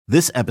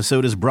This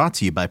episode is brought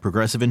to you by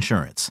Progressive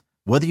Insurance.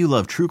 Whether you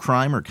love true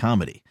crime or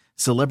comedy,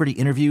 celebrity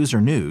interviews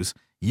or news,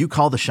 you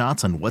call the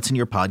shots on what's in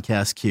your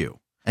podcast queue.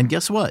 And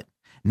guess what?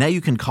 Now you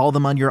can call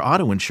them on your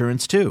auto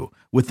insurance too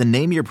with the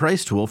Name Your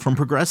Price tool from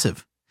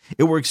Progressive.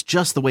 It works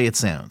just the way it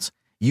sounds.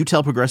 You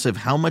tell Progressive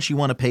how much you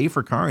want to pay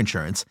for car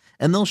insurance,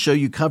 and they'll show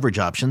you coverage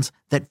options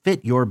that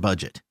fit your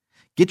budget.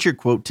 Get your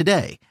quote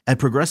today at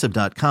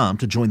Progressive.com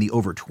to join the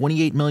over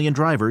 28 million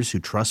drivers who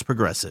trust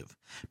Progressive.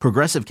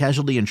 Progressive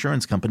Casualty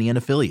Insurance Company and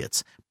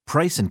Affiliates.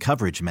 Price and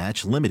coverage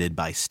match limited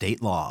by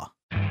state law.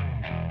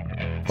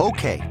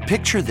 Okay,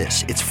 picture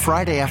this. It's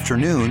Friday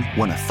afternoon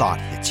when a thought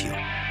hits you.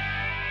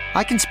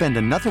 I can spend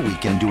another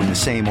weekend doing the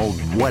same old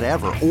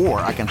whatever,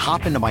 or I can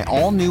hop into my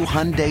all-new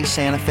Hyundai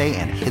Santa Fe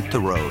and hit the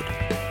road.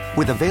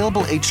 With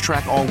available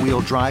H-Track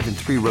all-wheel drive and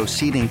 3-row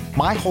seating,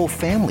 my whole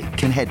family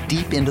can head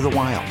deep into the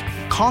wild.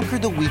 Conquer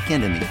the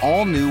weekend in the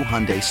all-new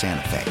Hyundai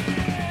Santa Fe.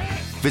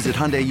 Visit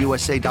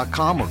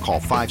HyundaiUSA.com or call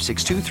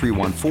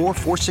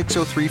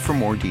 562-314-4603 for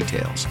more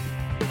details.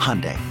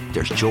 Hyundai,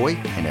 there's joy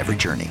in every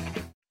journey.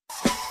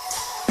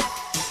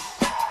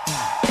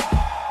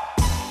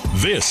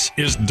 This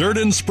is Dirt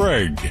and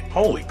Sprague.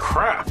 Holy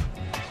crap.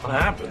 What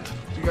happened?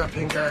 You got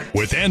pink eye.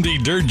 With Andy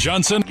Dirt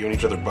Johnson. Giving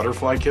each other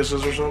butterfly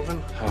kisses or something?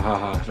 Ha ha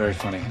ha, very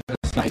funny.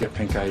 It's not you get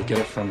pink eye, you get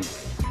it from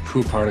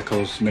poo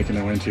particles making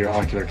their way into your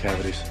ocular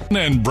cavities.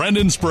 And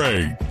Brendan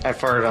Sprague. I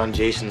farted on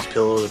Jason's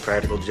pillow as a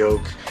practical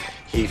joke.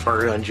 He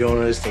farted on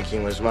Jonah's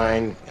thinking it was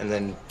mine, and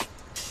then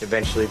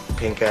eventually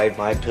pink-eyed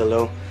my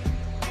pillow.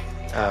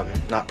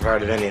 Not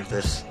proud of any of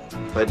this,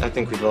 but I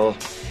think we've all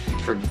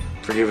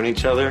forgiven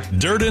each other.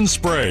 Dirt and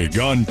Sprague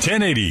on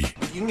 1080. You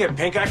can get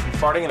pink eye from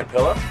farting in a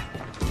pillow?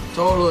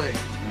 Totally.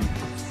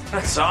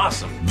 That's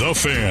awesome. The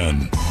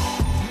Fan.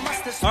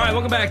 All right,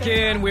 welcome back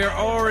in. We're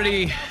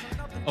already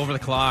over the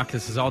clock.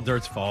 This is all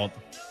Dirt's fault.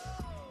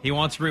 He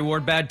wants to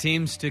reward bad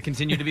teams to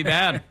continue to be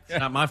bad. It's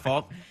not my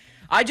fault.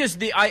 I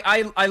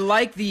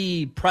like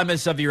the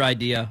premise of your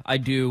idea. I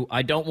do.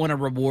 I don't want to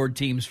reward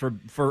teams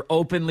for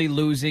openly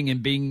losing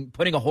and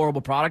putting a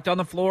horrible product on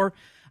the floor.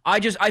 I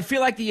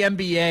feel like the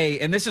NBA,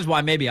 and this is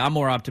why maybe I'm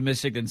more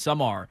optimistic than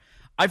some are.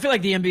 I feel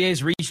like the NBA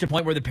has reached a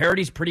point where the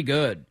parity's pretty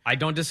good. I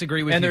don't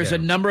disagree with you. And there's there.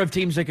 a number of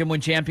teams that can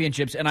win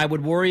championships, and I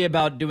would worry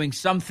about doing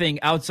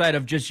something outside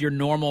of just your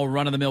normal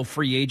run-of-the-mill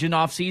free agent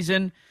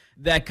offseason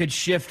that could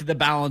shift the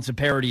balance of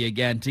parity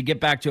again to get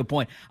back to a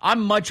point.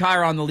 I'm much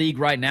higher on the league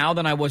right now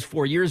than I was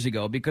 4 years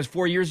ago, because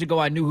 4 years ago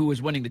I knew who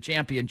was winning the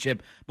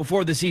championship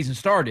before the season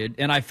started,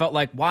 and I felt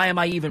like, why am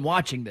I even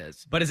watching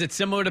this? But is it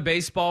similar to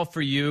baseball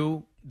for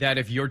you that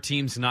if your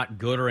team's not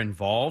good or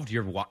involved,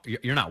 you're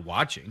not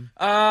watching?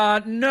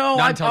 No.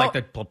 Not until like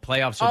the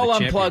playoffs or I'll the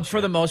unplug championship.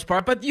 for the most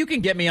part, but you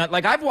can get me on.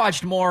 Like, I've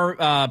watched more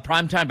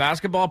primetime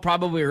basketball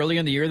probably early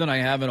in the year than I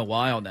have in a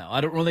while now.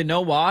 I don't really know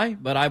why,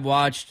 but I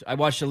watched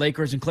the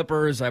Lakers and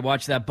Clippers. I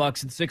watched that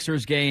Bucks and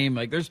Sixers game.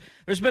 Like, there's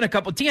been a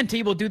couple.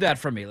 TNT will do that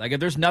for me. Like,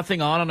 if there's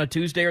nothing on a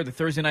Tuesday or the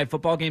Thursday night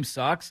football game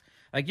sucks,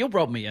 like, you'll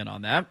rope me in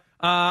on that.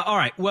 All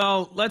right,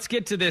 well, let's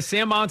get to this.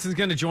 Sam Monson's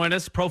going to join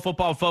us,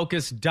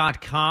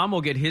 ProFootballFocus.com.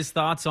 We'll get his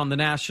thoughts on the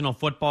National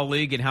Football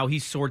League and how he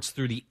sorts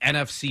through the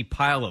NFC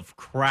pile of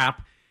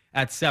crap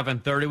at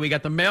 7:30. We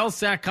got the mail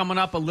sack coming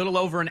up a little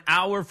over an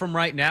hour from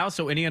right now,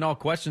 so any and all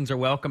questions are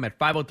welcome at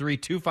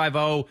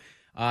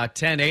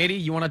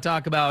 503-250-1080. You want to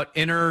talk about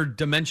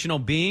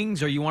interdimensional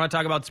beings or you want to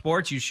talk about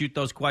sports, you shoot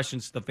those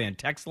questions to the fan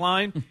text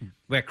line.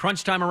 We got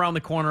crunch time around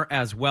the corner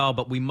as well,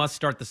 but we must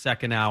start the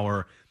second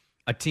hour.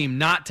 A team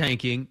not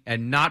tanking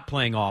and not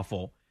playing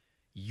awful.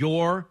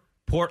 Your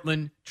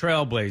Portland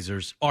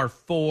Trailblazers are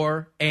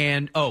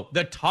 4-0.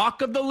 The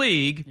talk of the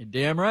league, you're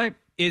damn right,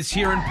 is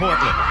here in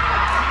Portland.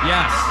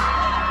 Yes.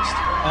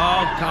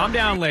 Oh, calm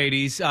down,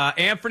 ladies.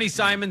 Anthony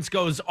Simons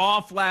goes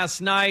off last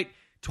night.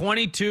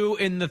 22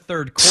 in the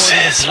third quarter.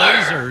 The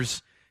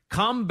Blazers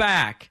come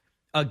back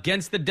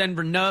against the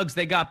Denver Nuggets.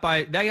 They got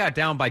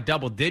down by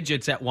double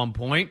digits at one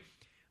point.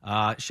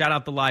 Shout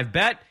out the live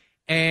bet.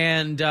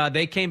 And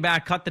they came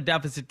back, cut the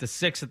deficit to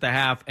 6 at the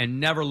half, and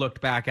never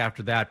looked back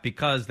after that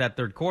because that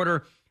third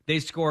quarter, they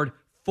scored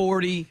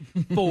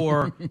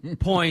 44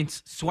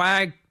 points.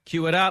 Swag,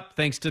 cue it up,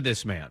 thanks to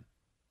this man.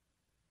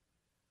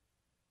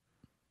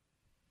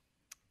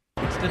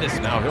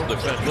 Now he'll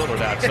defend Lillard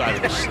outside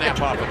of the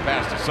snap off a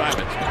pass to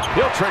Simons.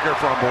 He'll trigger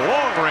from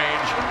long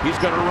range. He's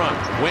going to run.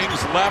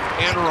 Wings left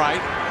and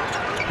right.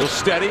 He'll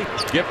steady,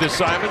 give to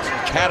Simons.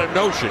 Had a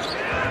notion.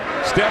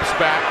 Steps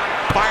back.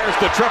 Fires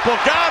the triple.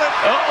 Got it.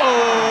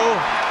 Uh-oh.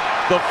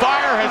 The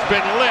fire has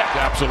been lit.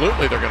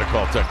 Absolutely, they're going to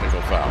call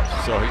technical fouls.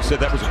 So he said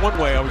that was one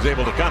way I was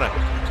able to kind of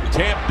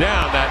tamp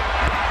down that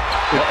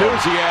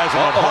enthusiasm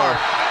of Hart.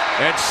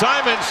 And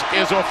Simons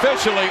is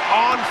officially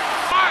on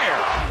fire.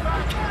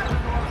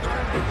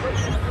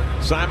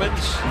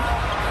 Simons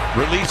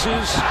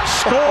releases,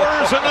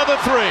 scores another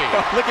three.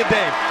 Look at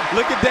Dame.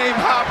 Look at Dame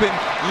hopping,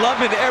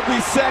 loving every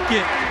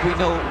second. We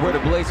know where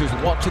the Blazers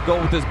want to go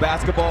with this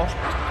basketball.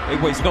 They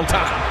waste no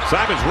time.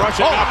 Simons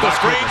rushing off the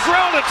screen,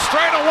 drilled it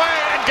straight away,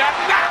 and got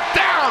knocked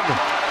down.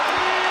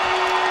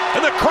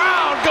 And the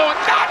crowd going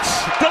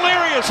nuts.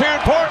 Delirious here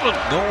in Portland.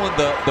 Knowing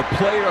the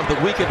player of the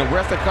week in the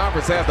rest of the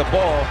conference has the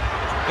ball,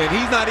 and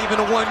he's not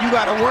even the one you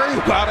got to worry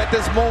about at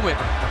this moment.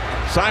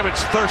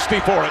 Simons thirsty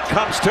for it,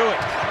 comes to it.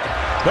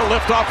 He'll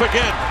lift off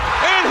again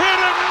and hit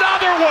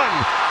another one.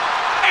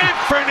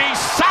 Anthony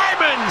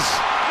Simons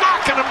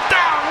knocking him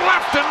down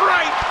left and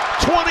right.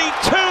 22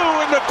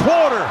 in the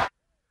quarter.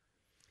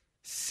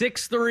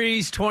 6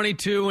 threes,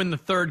 22 in the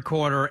third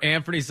quarter.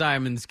 Anthony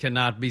Simons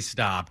cannot be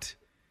stopped.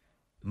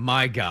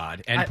 My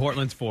God. And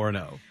Portland's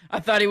 4-0. I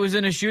thought he was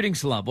in a shooting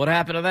slump. What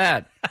happened to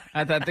that?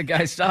 I thought the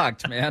guy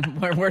sucked, man.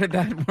 Where did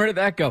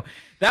that go?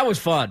 That was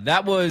fun.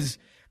 That was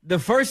the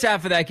first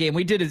half of that game.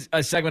 We did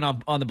a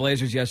segment on the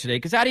Blazers yesterday,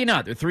 because how do you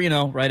not? They're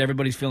 3-0, right?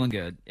 Everybody's feeling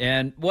good.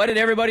 And what did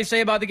everybody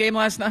say about the game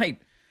last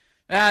night?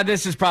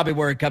 This is probably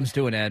where it comes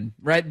to an end,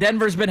 right?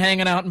 Denver's been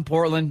hanging out in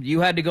Portland.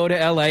 You had to go to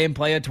L.A. and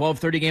play a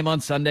 12:30 game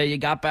on Sunday. You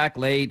got back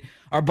late.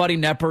 Our buddy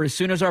Nepper, as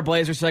soon as our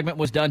Blazer segment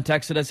was done,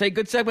 texted us, hey,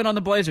 good segment on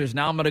the Blazers.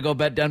 Now I'm going to go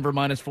bet Denver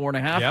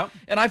 -4.5. Yep.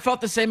 And I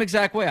felt the same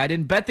exact way. I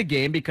didn't bet the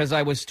game because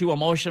I was too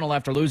emotional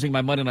after losing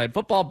my Monday Night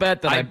Football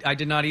bet. I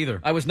did not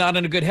either. I was not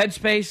in a good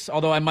headspace,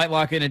 although I might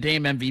lock in a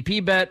Dame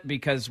MVP bet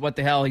because what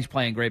the hell, he's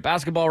playing great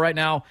basketball right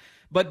now.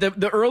 But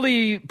the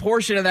early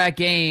portion of that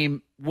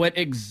game went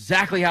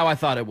exactly how I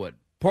thought it would.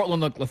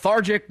 Portland looked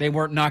lethargic. They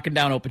weren't knocking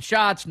down open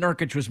shots.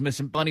 Nurkic was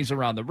missing bunnies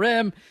around the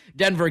rim.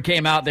 Denver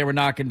came out. They were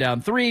knocking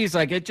down threes.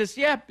 Like, it just,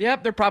 yep,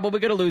 they're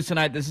probably going to lose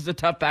tonight. This is a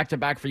tough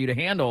back-to-back for you to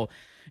handle.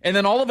 And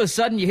then all of a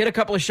sudden, you hit a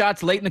couple of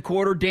shots late in the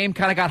quarter. Dame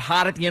kind of got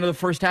hot at the end of the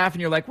first half, and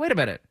you're like, wait a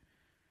minute.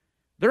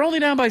 They're only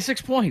down by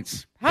 6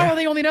 points. How are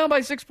they only down by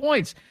 6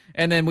 points?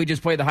 And then we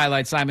just played the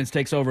highlight. Simons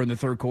takes over in the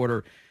third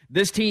quarter.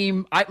 This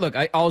team,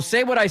 I'll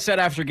say what I said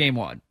after game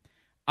one.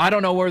 I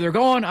don't know where they're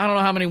going. I don't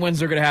know how many wins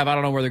they're going to have. I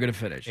don't know where they're going to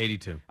finish.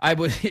 82. I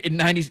was in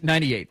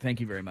 98. Thank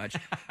you very much.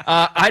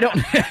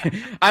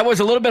 I was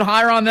a little bit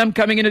higher on them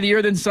coming into the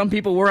year than some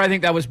people were. I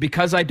think that was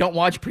because I don't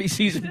watch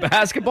preseason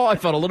basketball. I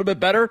felt a little bit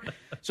better.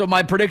 So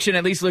my prediction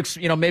at least looks,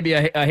 maybe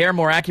a hair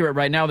more accurate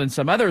right now than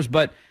some others.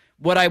 But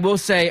what I will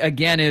say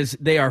again is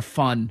they are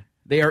fun.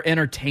 They are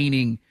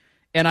entertaining.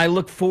 And I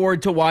look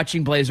forward to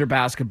watching Blazer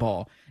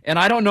basketball. And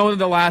I don't know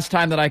the last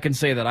time that I can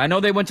say that. I know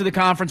they went to the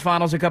conference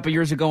finals a couple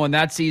years ago, and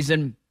that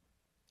season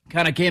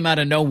kind of came out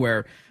of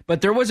nowhere.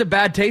 But there was a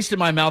bad taste in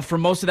my mouth for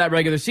most of that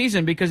regular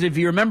season because if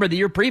you remember the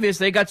year previous,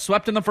 they got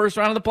swept in the first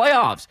round of the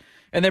playoffs,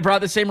 and they brought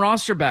the same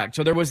roster back.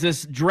 So there was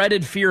this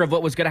dreaded fear of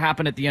what was going to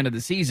happen at the end of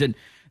the season.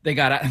 They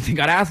got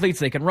athletes.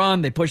 They can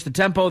run. They push the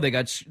tempo. They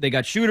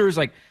got shooters.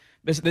 Like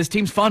this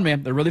team's fun,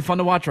 man. They're really fun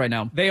to watch right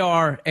now. They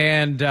are,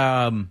 and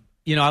I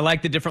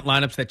like the different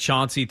lineups that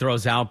Chauncey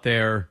throws out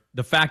there.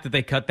 The fact that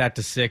they cut that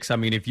to 6, I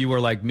mean, if you were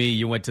like me,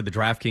 you went to the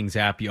DraftKings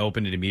app, you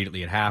opened it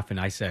immediately at half, and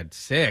I said,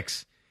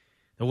 6?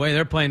 The way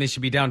they're playing, they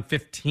should be down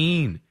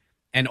 15.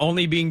 And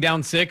only being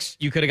down 6,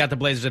 you could have got the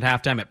Blazers at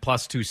halftime at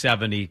plus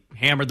 270,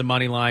 hammered the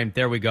money line.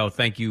 There we go.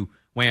 Thank you,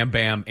 Wham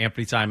Bam.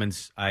 Anthony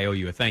Simons, I owe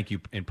you a thank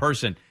you in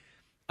person.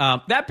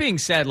 That being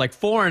said,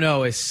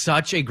 4-0 is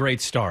such a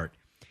great start.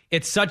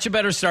 It's such a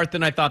better start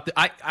than I thought.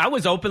 I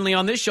was openly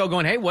on this show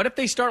going, hey, what if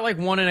they start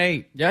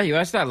 1-8? Yeah, you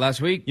asked that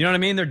last week. You know what I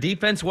mean? Their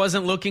defense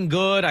wasn't looking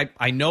good.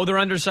 I know they're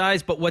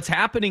undersized, but what's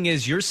happening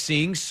is you're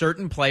seeing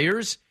certain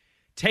players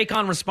take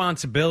on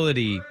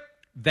responsibility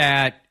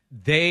that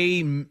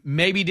they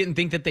maybe didn't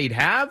think that they'd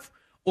have,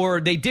 or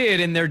they did,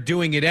 and they're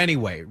doing it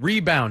anyway.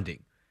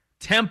 Rebounding,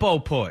 tempo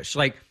push.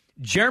 Like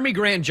Jeremy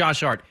Grant and Josh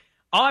Hart.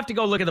 I'll have to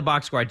go look at the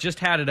box score. I just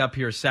had it up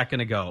here a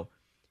second ago.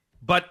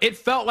 But it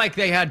felt like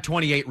they had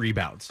 28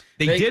 rebounds.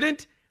 They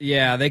didn't?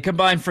 Yeah, they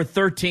combined for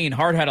 13.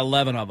 Hart had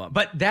 11 of them.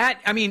 But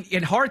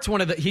and Hart's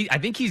one of I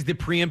think he's the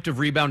preemptive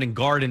rebounding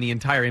guard in the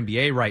entire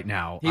NBA right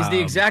now. He's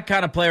the exact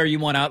kind of player you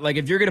want out. Like,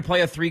 if you're going to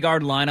play a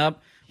 3-guard lineup,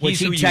 which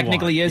he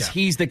technically is,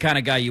 he's the kind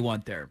of guy you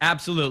want there.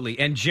 Absolutely.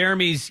 And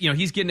Jeremy's,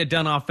 he's getting it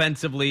done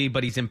offensively,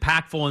 but he's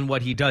impactful in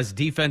what he does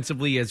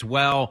defensively as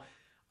well.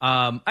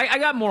 I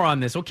got more on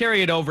this. We'll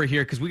carry it over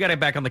here because we got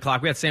it back on the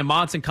clock. We got Sam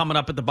Monson coming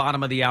up at the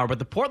bottom of the hour, but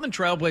the Portland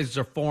Trailblazers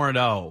are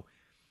 4-0.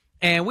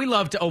 And we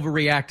love to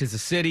overreact as a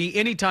city.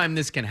 Anytime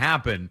this can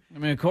happen. I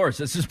mean, of course,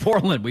 this is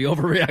Portland. We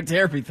overreact to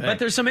everything. But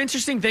there's some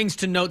interesting things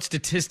to note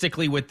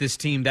statistically with this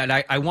team that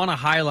I want to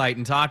highlight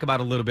and talk about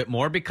a little bit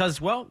more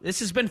because, well, this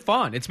has been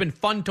fun. It's been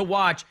fun to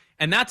watch,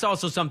 and that's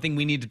also something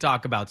we need to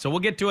talk about. So we'll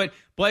get to it.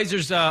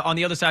 Blazers on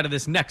the other side of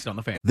this next on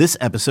The Fan. This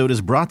episode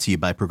is brought to you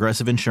by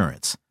Progressive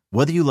Insurance.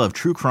 Whether you love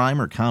true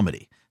crime or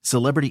comedy,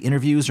 celebrity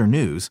interviews or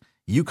news,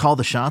 you call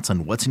the shots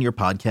on what's in your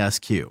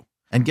podcast queue.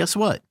 And guess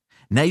what?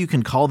 Now you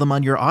can call them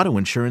on your auto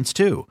insurance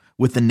too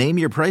with the Name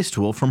Your Price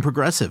tool from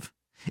Progressive.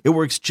 It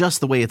works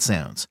just the way it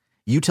sounds.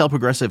 You tell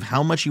Progressive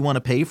how much you want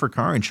to pay for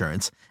car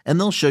insurance, and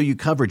they'll show you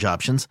coverage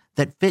options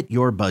that fit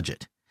your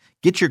budget.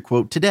 Get your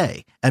quote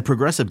today at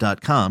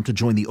Progressive.com to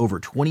join the over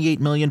 28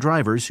 million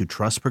drivers who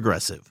trust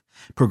Progressive.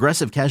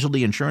 Progressive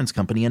Casualty Insurance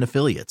Company and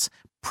Affiliates.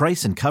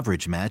 Price and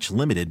coverage match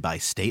limited by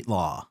state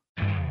law.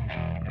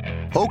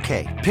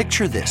 Okay,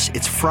 picture this.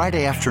 It's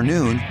Friday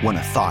afternoon when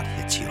a thought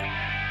hits you.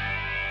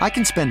 I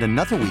can spend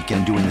another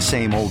weekend doing the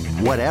same old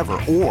whatever,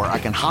 or I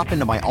can hop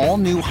into my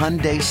all-new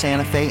Hyundai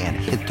Santa Fe and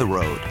hit the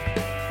road.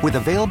 With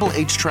available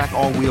H-Track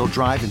all-wheel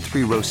drive and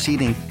 3-row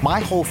seating, my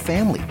whole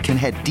family can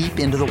head deep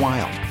into the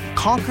wild.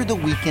 Conquer the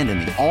weekend in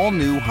the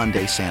all-new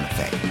Hyundai Santa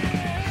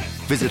Fe.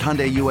 Visit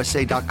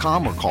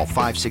HyundaiUSA.com or call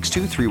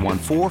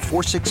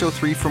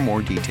 562-314-4603 for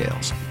more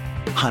details.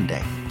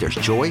 Hyundai, there's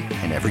joy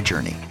in every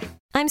journey.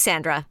 I'm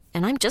Sandra,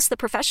 and I'm just the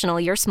professional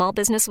your small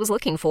business was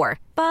looking for.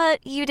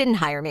 But you didn't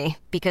hire me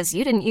because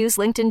you didn't use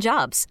LinkedIn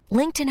Jobs.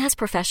 LinkedIn has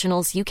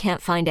professionals you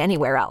can't find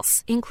anywhere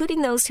else,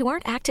 including those who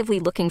aren't actively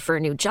looking for a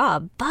new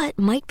job, but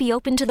might be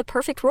open to the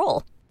perfect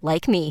role,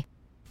 like me.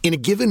 In a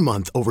given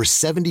month, over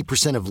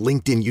 70% of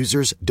LinkedIn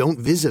users don't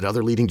visit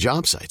other leading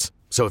job sites.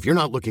 So if you're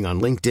not looking on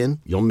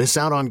LinkedIn, you'll miss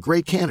out on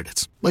great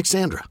candidates like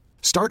Sandra.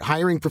 Start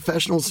hiring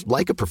professionals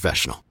like a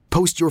professional.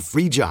 Post your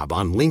free job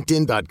on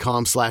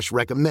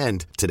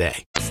linkedin.com/recommend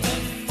today. All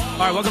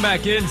right, welcome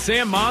back in.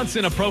 Sam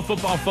Monson of Pro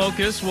Football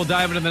Focus. We'll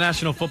dive into the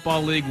National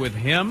Football League with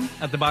him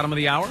at the bottom of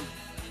the hour.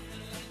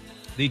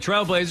 The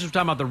Trailblazers, we're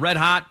talking about the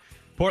red-hot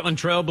Portland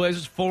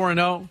Trailblazers,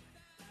 4-0.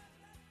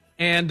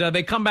 And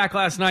they come back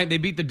last night. They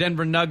beat the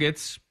Denver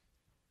Nuggets.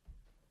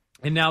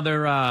 And now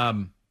their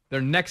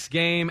next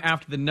game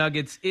after the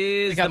Nuggets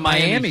is the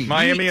Miami.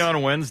 Miami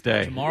on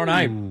Wednesday. Tomorrow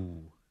night.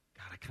 Ooh.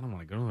 God, I kind of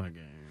want to go to that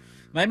game.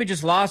 Miami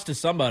just lost to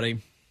somebody. Who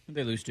did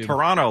they lose to?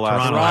 Toronto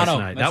last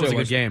night. That was a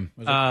good game.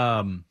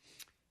 I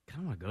kind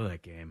of want to go to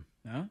that game.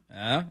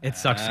 It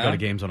sucks to go to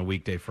games on a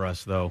weekday for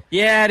us, though.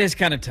 Yeah, it is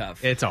kind of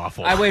tough. It's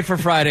awful. I wait for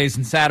Fridays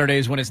and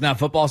Saturdays when it's not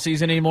football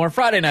season anymore.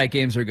 Friday night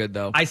games are good,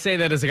 though. I say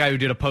that as a guy who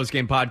did a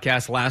post-game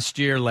podcast last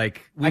year.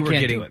 Like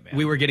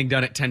we were getting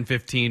done at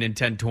 10:15 and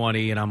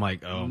 10:20, and I'm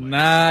like, oh,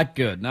 not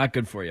good. Not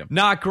good for you.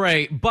 Not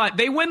great. But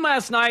they win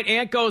last night.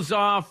 Ant goes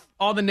off.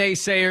 All the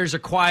naysayers are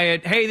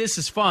quiet. Hey, this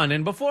is fun.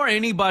 And before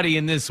anybody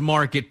in this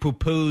market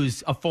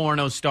poo-poos a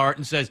 4-0 start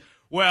and says,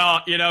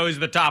 well, you know who's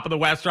the top of the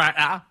West right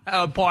now?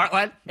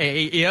 Portland,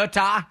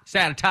 Utah,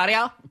 San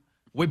Antonio.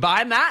 We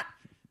buying that?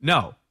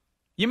 No,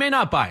 you may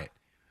not buy it,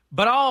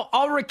 but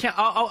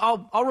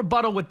I'll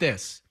rebuttal with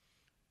this.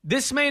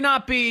 This may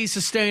not be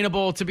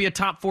sustainable to be a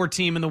top 4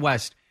 team in the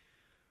West,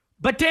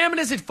 but damn it,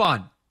 is it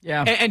fun?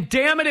 Yeah. And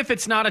damn it, if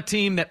it's not a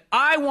team that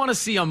I want to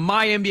see on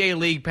my NBA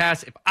League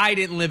Pass if I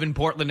didn't live in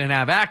Portland and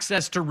have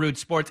access to Root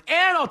Sports.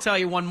 And I'll tell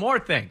you one more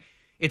thing.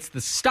 It's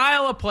the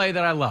style of play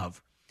that I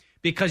love.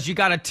 Because you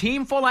got a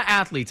team full of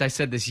athletes. I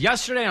said this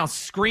yesterday, and I'll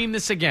scream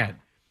this again.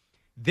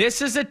 This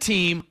is a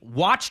team.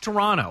 Watch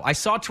Toronto. I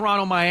saw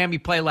Toronto-Miami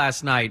play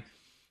last night,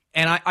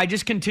 and I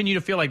just continue to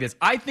feel like this.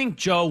 I think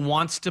Joe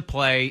wants to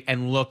play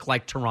and look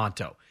like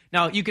Toronto.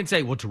 Now, you can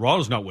say, well,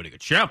 Toronto's not winning a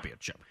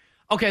championship.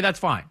 Okay, that's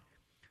fine.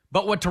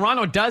 But what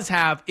Toronto does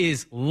have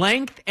is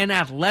length and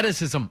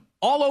athleticism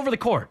all over the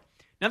court.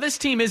 Now, this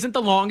team isn't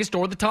the longest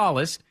or the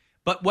tallest,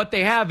 but what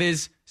they have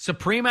is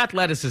supreme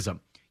athleticism.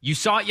 You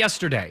saw it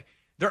yesterday.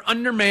 They're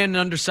undermanned and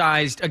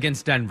undersized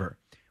against Denver.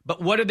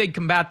 But what did they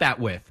combat that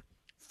with?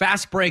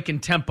 Fast break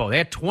and tempo. They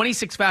had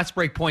 26 fast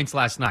break points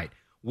last night.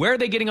 Where are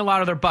they getting a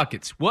lot of their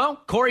buckets? Well,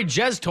 Corey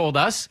Jez told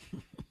us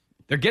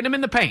they're getting them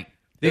in the paint.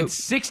 They had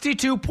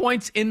 62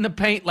 points in the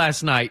paint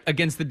last night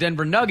against the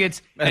Denver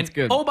Nuggets. That's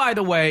good. Oh, by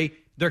the way,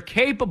 they're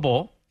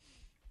capable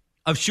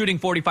of shooting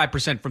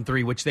 45% from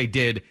 3, which they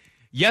did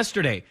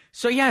yesterday.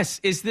 So,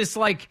 yes, is this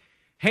like,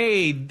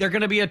 hey, they're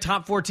going to be a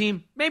top 4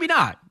 team? Maybe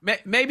not.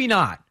 Maybe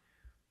not.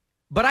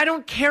 But I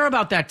don't care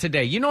about that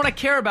today. You know what I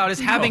care about is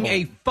having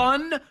a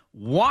fun,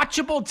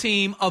 watchable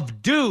team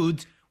of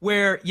dudes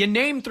where you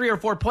name 3 or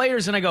 4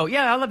 players and I go,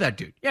 yeah, I love that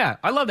dude. Yeah,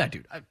 I love that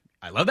dude.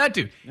 I love that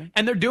dude.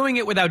 And they're doing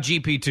it without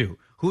GP2,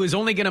 who is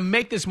only going to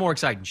make this more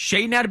exciting.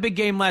 Shaden had a big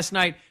game last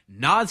night.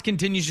 Nas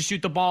continues to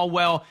shoot the ball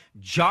well.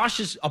 Josh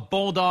is a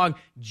bulldog.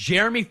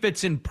 Jeremy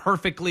fits in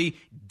perfectly.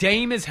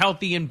 Dame is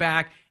healthy and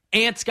back.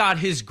 Ant's got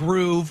his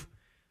groove.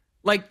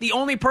 Like, the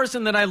only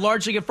person that I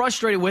largely get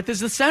frustrated with is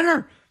the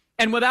center.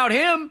 And without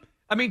him,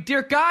 I mean,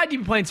 dear God, you'd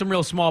be playing some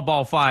real small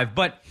ball 5.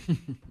 But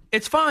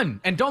it's fun.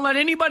 And don't let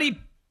anybody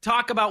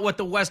talk about what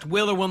the West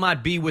will or will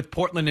not be with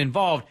Portland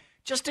involved.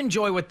 Just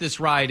enjoy what this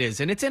ride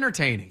is. And it's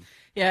entertaining.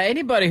 Yeah,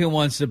 anybody who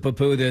wants to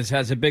poo-poo this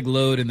has a big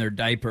load in their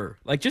diaper.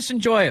 Like, just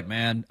enjoy it,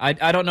 man.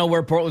 I don't know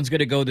where Portland's going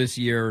to go this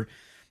year.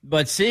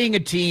 But seeing a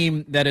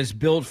team that is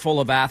built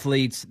full of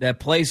athletes, that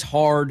plays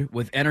hard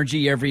with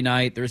energy every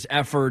night, there's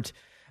effort.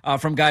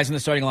 From guys in the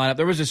starting lineup.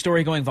 There was a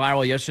story going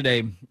viral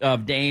yesterday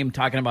of Dame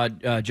talking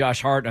about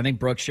Josh Hart. I think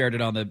Brooks shared it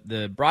on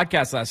the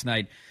broadcast last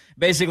night.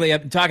 Basically,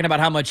 talking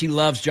about how much he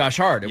loves Josh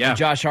Hart. And when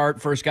Josh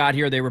Hart first got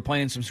here, they were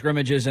playing some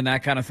scrimmages and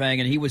that kind of thing,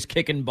 and he was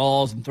kicking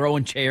balls and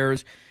throwing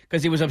chairs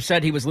because he was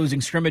upset he was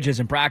losing scrimmages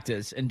in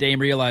practice. And Dame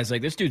realized,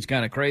 like, this dude's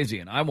kind of crazy,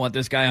 and I want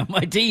this guy on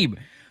my team.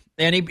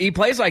 And he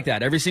plays like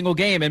that every single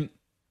game. And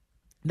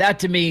that,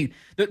 to me,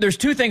 there's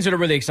 2 things that are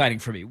really exciting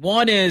for me.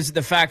 One is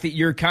the fact that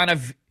you're kind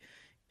of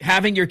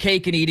having your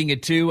cake and eating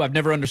it too. I've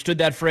never understood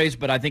that phrase,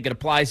 but I think it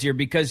applies here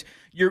because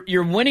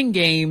you're winning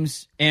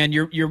games and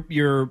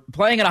you're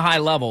playing at a high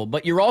level,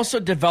 but you're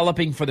also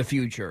developing for the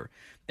future.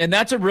 And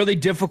that's a really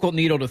difficult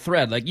needle to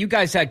thread. Like, you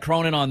guys had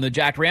Cronin on the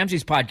Jack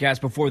Ramsey's podcast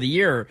before the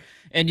year,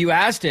 and you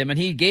asked him, and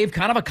he gave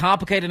kind of a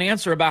complicated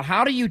answer about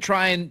how do you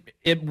try and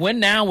win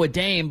now with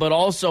Dame, but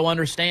also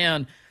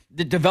understand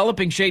that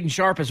developing Shaedon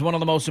Sharpe is one of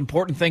the most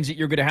important things that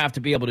you're going to have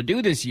to be able to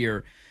do this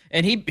year.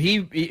 And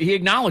he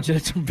acknowledged that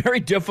it's a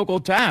very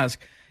difficult task.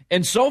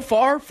 And so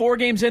far, 4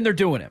 games in, they're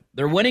doing it.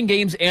 They're winning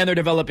games, and they're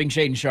developing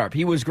Shaedon Sharpe.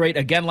 He was great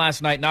again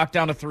last night, knocked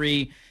down a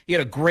 3. He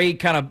had a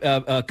great kind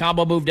of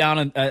combo move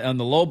down on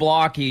the low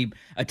block. He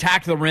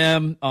attacked the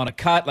rim on a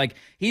cut. Like,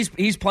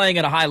 he's playing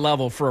at a high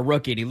level for a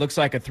rookie, and he looks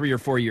like a 3 or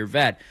 4 year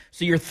vet.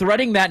 So you're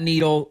threading that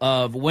needle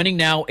of winning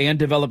now and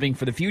developing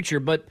for the future.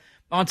 But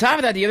on top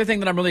of that, the other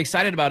thing that I'm really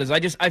excited about is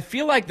I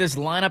feel like this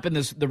lineup and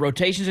the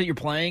rotations that you're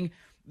playing,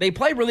 they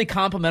play really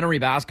complementary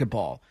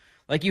basketball.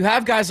 Like, you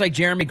have guys like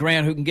Jeremy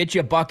Grant who can get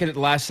you a bucket at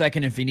the last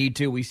second if you need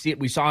to. We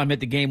saw him hit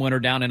the game winner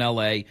down in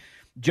L.A.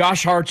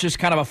 Josh Hart's just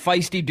kind of a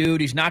feisty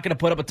dude. He's not going to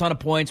put up a ton of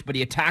points, but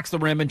he attacks the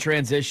rim in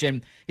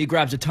transition. He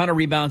grabs a ton of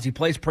rebounds. He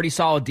plays pretty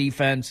solid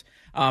defense.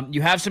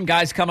 You have some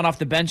guys coming off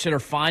the bench that are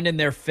finding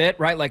their fit,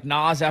 right? Like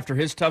Nas after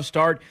his tough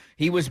start.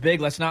 He was big.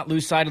 Let's not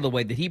lose sight of the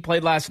way that he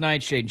played last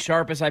night. Shaedon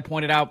Sharpe, as I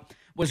pointed out,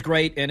 was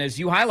great. And as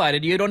you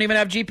highlighted, you don't even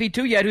have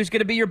GP2 yet, who's going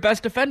to be your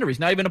best defender. He's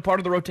not even a part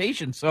of the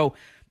rotation. So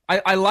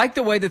I like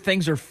the way that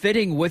things are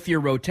fitting with your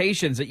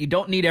rotations, that you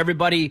don't need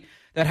everybody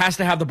that has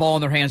to have the ball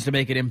in their hands to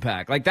make an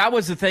impact. Like, that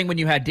was the thing when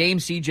you had Dame,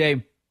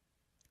 CJ,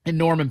 and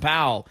Norman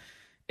Powell,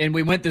 and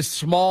we went this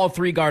small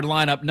 3-guard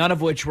lineup, none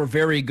of which were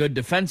very good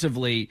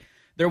defensively.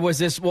 There was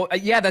this, well,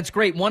 yeah, that's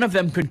great. One of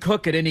them could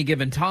cook at any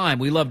given time.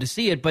 We love to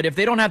see it. But if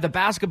they don't have the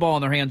basketball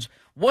in their hands,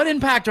 what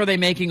impact are they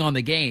making on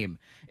the game?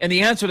 And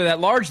the answer to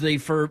that largely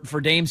for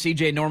Dame,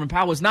 CJ, and Norman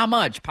Powell was not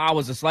much. Powell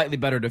was a slightly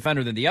better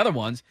defender than the other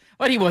ones,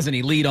 but he wasn't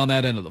elite on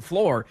that end of the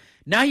floor.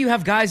 Now you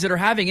have guys that are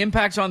having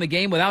impacts on the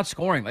game without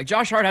scoring. Like,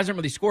 Josh Hart hasn't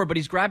really scored, but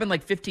he's grabbing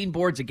like 15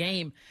 boards a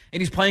game,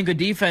 and he's playing good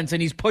defense,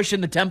 and he's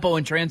pushing the tempo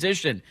in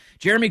transition.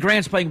 Jeremy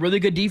Grant's playing really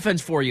good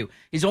defense for you.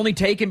 He's only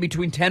taken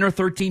between 10 or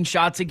 13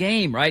 shots a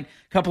game, right?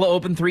 A couple of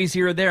open threes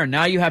here or there.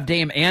 Now you have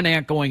Dame and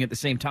Ant going at the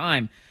same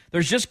time.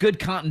 There's just good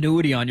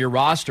continuity on your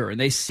roster, and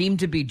they seem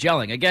to be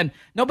gelling. Again,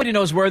 nobody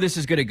knows where this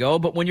is going to go,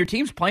 but when your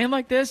team's playing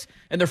like this,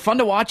 and they're fun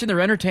to watch and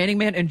they're entertaining,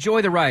 man,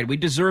 enjoy the ride. We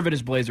deserve it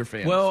as Blazer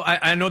fans. Well,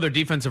 I know their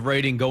defensive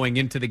rating going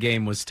into the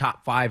game was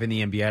top 5 in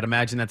the NBA. I'd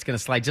imagine that's going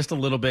to slide just a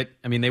little bit.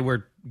 I mean, they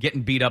were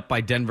getting beat up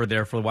by Denver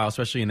there for a while,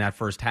 especially in that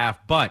first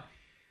half. But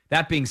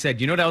that being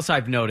said, you know what else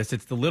I've noticed?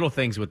 It's the little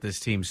things with this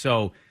team.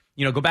 So,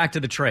 go back to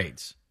the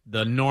trades.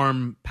 The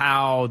Norm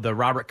Powell, the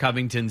Robert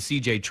Covington,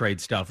 CJ trade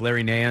stuff,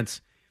 Larry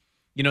Nance.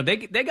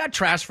 They got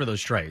trashed for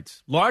those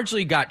trades.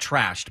 Largely got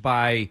trashed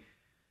by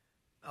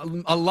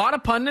a lot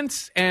of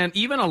pundits and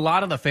even a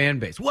lot of the fan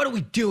base. What are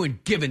we doing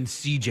giving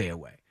CJ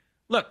away?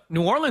 Look,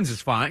 New Orleans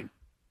is fine.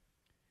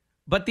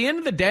 But at the end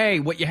of the day,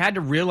 what you had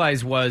to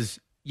realize was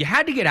you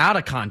had to get out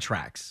of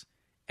contracts.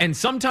 And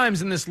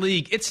sometimes in this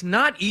league, it's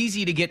not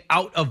easy to get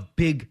out of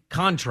big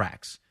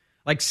contracts.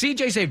 Like,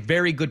 CJ's a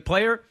very good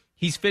player.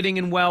 He's fitting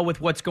in well with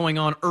what's going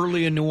on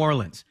early in New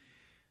Orleans.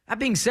 That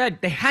being said,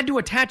 they had to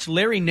attach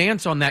Larry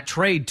Nance on that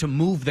trade to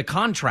move the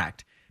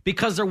contract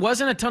because there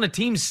wasn't a ton of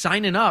teams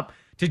signing up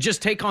to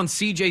just take on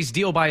CJ's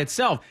deal by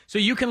itself. So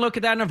you can look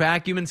at that in a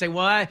vacuum and say,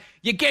 well,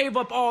 you gave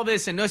up all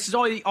this and this is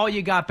all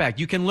you got back.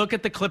 You can look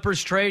at the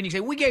Clippers trade and you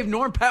say, we gave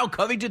Norm Powell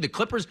Covington to the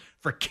Clippers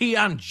for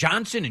Keon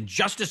Johnson and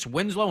Justice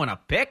Winslow and a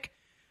pick.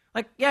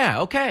 Like,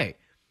 yeah, okay.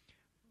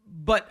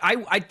 But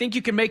I think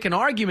you can make an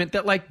argument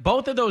that, like,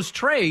 both of those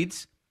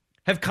trades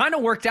have kind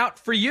of worked out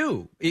for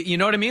you. You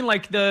know what I mean?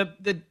 Like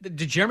the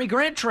Jeremy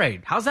Grant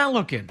trade. How's that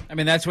looking? I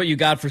mean, that's what you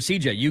got for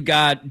CJ. You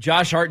got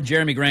Josh Hart and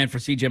Jeremy Grant for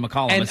CJ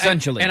McCollum,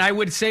 essentially. And I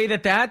would say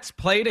that that's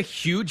played a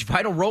huge,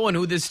 vital role in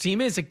who this team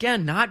is.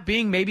 Again, not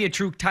being maybe a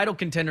true title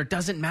contender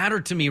doesn't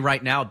matter to me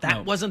right now.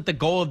 That wasn't the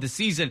goal of the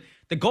season.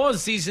 The goal of the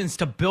season is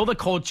to build a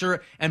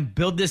culture and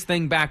build this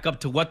thing back up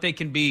to what they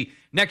can be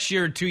next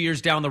year, 2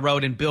 years down the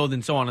road, and build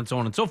and so on and so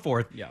on and so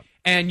forth. Yeah.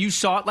 And you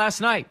saw it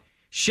last night.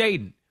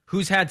 Shaedon,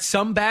 who's had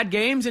some bad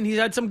games and he's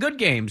had some good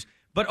games.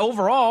 But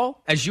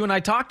overall, as you and I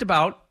talked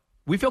about,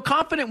 we feel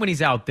confident when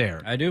he's out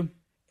there. I do.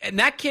 And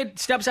that kid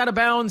steps out of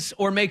bounds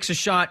or makes a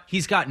shot,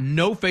 he's got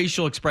no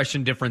facial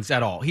expression difference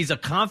at all. He's a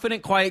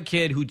confident, quiet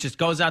kid who just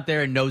goes out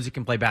there and knows he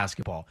can play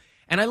basketball.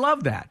 And I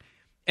love that.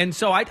 And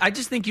so I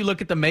just think you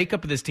look at the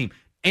makeup of this team.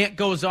 Ant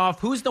goes off.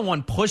 Who's the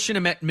one pushing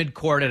him at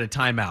midcourt at a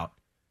timeout?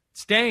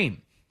 It's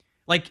Dame.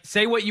 Like,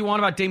 say what you want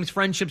about Dame's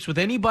friendships with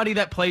anybody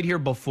that played here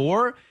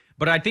before,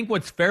 but I think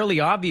what's fairly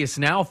obvious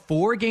now,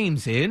 4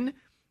 games in,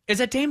 is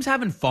that Dame's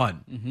having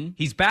fun. Mm-hmm.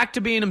 He's back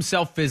to being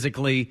himself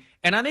physically,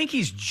 and I think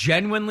he's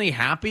genuinely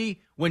happy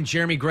when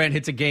Jeremy Grant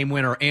hits a game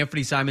winner or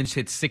Anthony Simons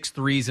hits 6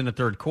 threes in the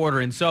third quarter.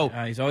 And so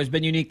he's always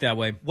been unique that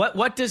way.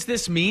 What does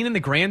this mean in the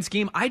grand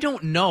scheme? I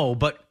don't know,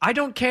 but I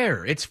don't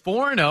care. It's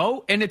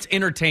 4-0, and it's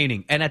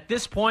entertaining. And at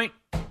this point,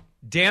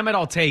 damn it,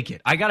 I'll take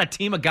it. I got a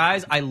team of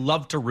guys I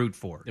love to root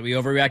for. Did we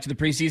overreact to the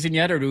preseason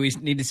yet, or do we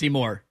need to see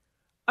more?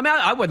 I mean,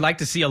 I would like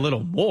to see a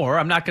little more.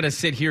 I'm not going to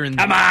sit here and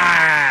come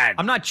on.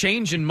 I'm not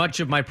changing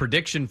much of my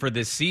prediction for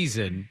this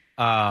season.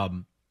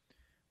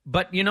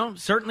 But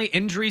certainly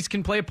injuries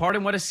can play a part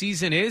in what a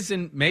season is,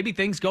 and maybe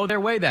things go their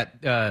way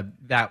that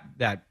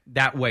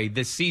way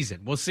this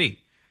season. We'll see.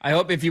 I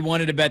hope if you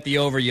wanted to bet the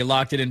over, you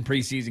locked it in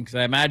preseason, because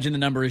I imagine the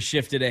number has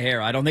shifted a hair.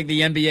 I don't think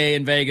the NBA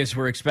in Vegas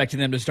were expecting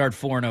them to start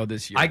 4-0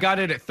 this year. I got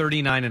it at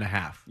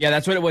 39.5. Yeah,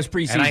 that's what it was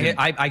preseason. And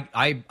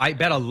I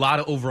bet a lot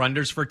of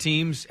over-unders for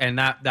teams,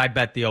 and I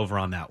bet the over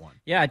on that one.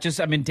 Yeah,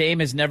 Dame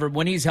has never,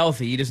 when he's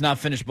healthy, he does not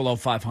finish below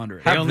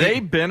 500. Have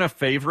they been a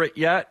favorite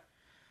yet?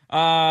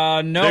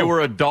 No. They were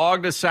a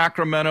dog to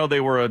Sacramento.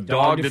 They were a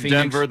dog to Phoenix.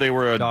 Denver. They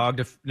were a dog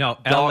to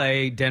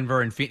L.A.,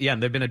 Denver, and Phoenix. Yeah,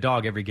 they've been a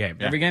dog every game.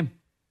 Every game.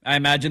 I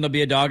imagine there'll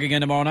be a dog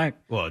again tomorrow night.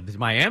 Well, it's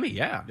Miami,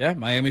 yeah. Yeah,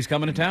 Miami's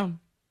coming to town.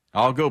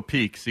 I'll go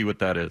peek, see what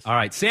that is. All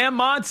right, Sam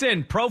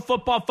Monson,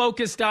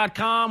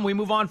 ProFootballFocus.com. We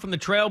move on from the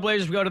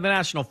Trailblazers. We go to the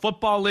National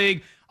Football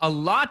League. A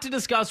lot to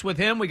discuss with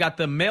him. We got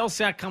the mail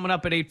sack coming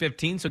up at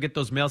 8:15, so get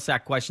those mail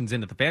sack questions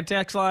in at the fan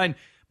text line.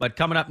 But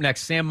coming up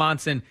next, Sam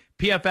Monson,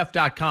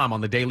 PFF.com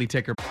on the Daily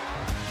Ticker.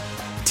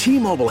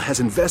 T-Mobile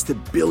has invested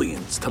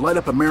billions to light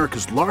up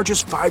America's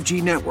largest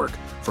 5G network,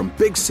 from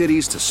big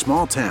cities to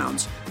small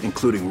towns,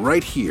 including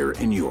right here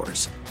in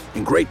yours.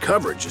 And great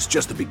coverage is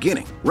just the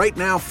beginning. Right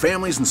now,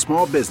 families and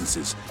small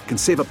businesses can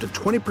save up to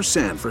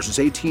 20% versus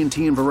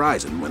AT&T and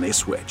Verizon when they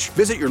switch.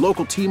 Visit your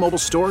local T-Mobile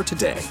store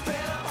today.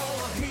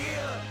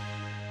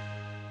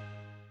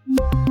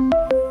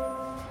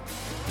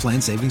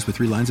 Plan savings with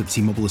 3 lines of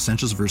T-Mobile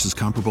Essentials versus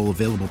comparable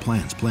available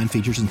plans. Plan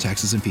features and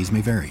taxes and fees may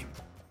vary.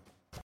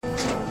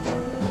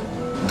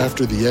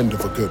 After the end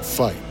of a good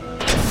fight,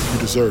 you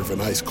deserve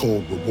an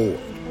ice-cold reward.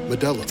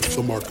 Modelo is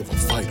the mark of a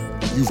fighter.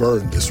 You've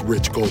earned this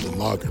rich golden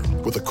lager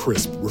with a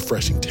crisp,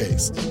 refreshing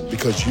taste.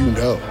 Because you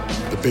know,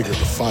 the bigger the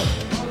fight,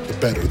 the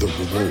better the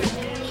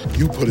reward.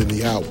 You put in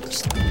the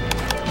hours,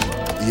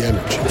 the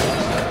energy,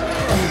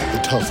 the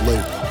tough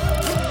labor.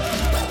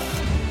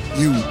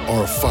 You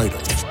are a fighter,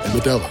 and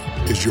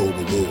Modelo is your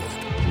reward.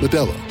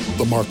 Modelo,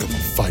 the mark of a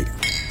fighter.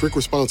 Drink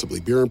responsibly.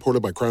 Beer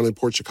imported by Crown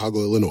Imports, Chicago,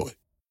 Illinois.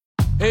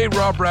 Hey,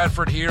 Rob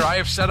Bradford here. I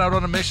have set out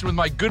on a mission with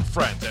my good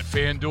friends at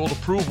FanDuel to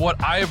prove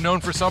what I have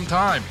known for some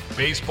time.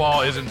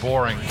 Baseball isn't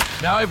boring.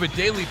 Now I have a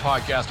daily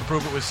podcast to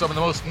prove it with some of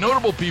the most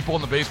notable people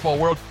in the baseball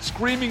world,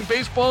 screaming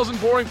baseball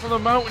isn't boring from the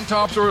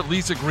mountaintops, or at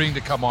least agreeing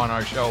to come on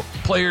our show.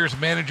 Players,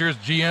 managers,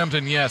 GMs,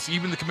 and yes,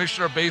 even the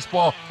commissioner of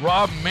baseball,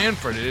 Rob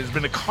Manfred. It has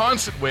been a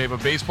constant wave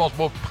of baseball's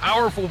most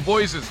powerful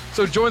voices.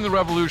 So join the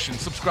revolution.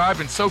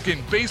 Subscribe and soak in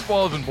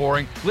Baseball Isn't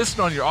Boring.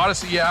 Listen on your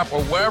Odyssey app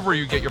or wherever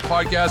you get your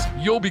podcasts.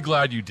 You'll be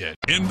glad you did.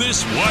 In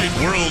this wide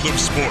world of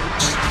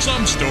sports,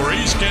 some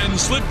stories can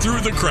slip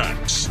through the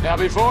cracks. Now,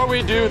 before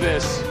we do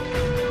this,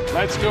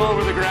 let's go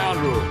over the ground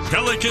rules.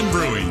 Pelican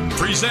Brewing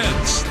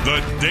presents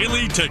the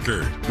Daily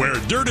Ticker, where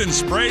Dirt and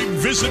Sprague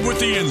visit with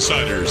the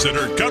insiders that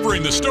are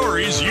covering the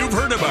stories you've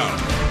heard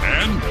about,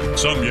 and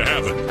some you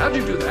haven't. How'd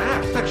you do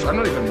that? Actually, I'm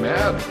not even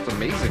mad. It's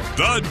amazing.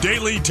 The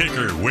Daily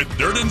Ticker with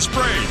Dirt and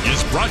Sprague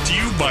is brought to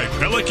you by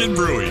Pelican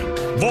Brewing,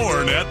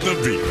 born at the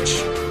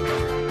beach.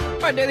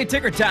 All right, Daily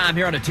Ticker time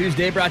here on a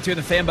Tuesday, brought to you in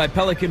the fan by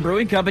Pelican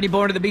Brewing Company,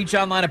 born to the beach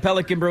online at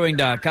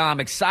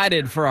pelicanbrewing.com.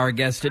 Excited for our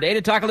guest today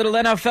to talk a little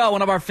NFL.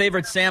 One of our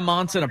favorites, Sam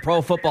Monson of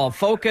Pro Football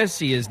Focus.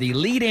 He is the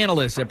lead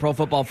analyst at Pro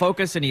Football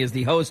Focus, and he is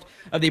the host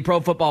of the Pro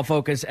Football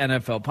Focus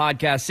NFL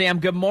podcast. Sam,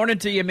 good morning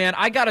to you, man.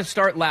 I got to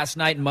start last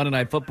night in Monday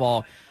Night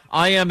Football.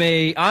 I am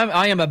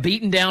a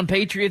beaten down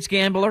Patriots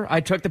gambler. I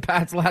took the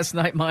Pats last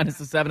night minus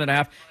the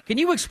 7.5. Can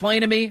you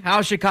explain to me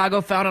how Chicago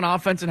found an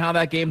offense and how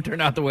that game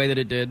turned out the way that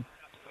it did?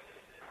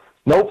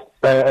 Nope,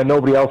 and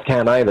nobody else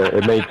can either.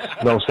 It makes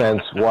no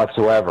sense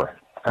whatsoever.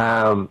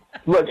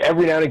 Look,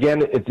 every now and again,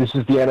 this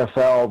is the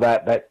NFL,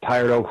 that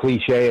tired old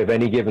cliche of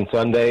any given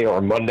Sunday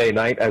or Monday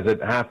night as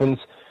it happens.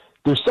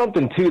 There's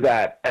something to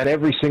that, and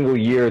every single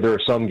year there are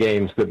some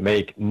games that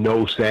make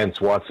no sense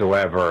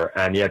whatsoever,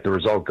 and yet the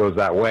result goes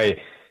that way,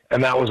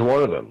 and that was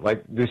one of them.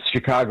 Like, this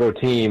Chicago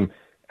team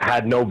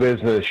had no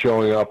business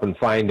showing up and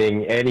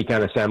finding any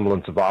kind of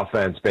semblance of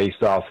offense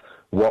based off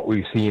what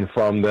we've seen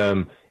from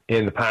them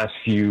in the past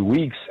few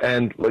weeks.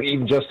 And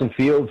even Justin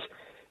Fields,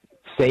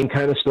 same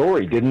kind of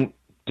story. Didn't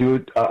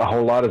do a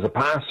whole lot as a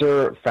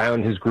passer,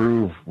 found his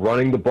groove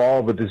running the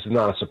ball, but this is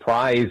not a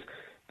surprise.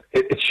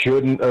 It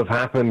shouldn't have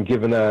happened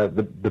given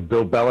the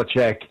Bill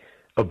Belichick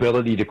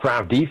ability to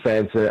craft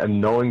defense and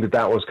knowing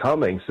that was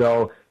coming.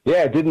 So,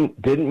 yeah, it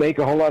didn't make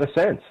a whole lot of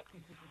sense.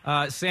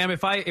 Sam,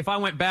 if I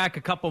went back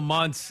a couple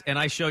months and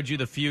I showed you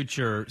the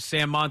future,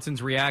 Sam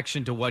Monson's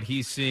reaction to what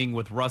he's seeing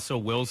with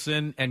Russell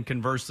Wilson and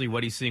conversely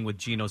what he's seeing with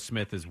Geno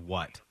Smith is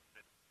what?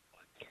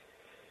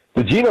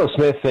 The Geno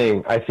Smith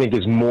thing, I think,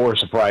 is more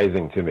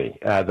surprising to me.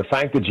 The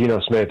fact that Geno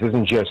Smith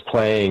isn't just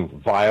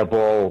playing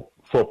viable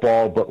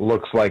football but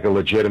looks like a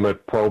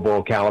legitimate Pro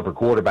Bowl caliber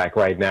quarterback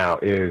right now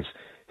is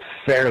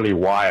fairly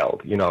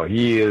wild. You know,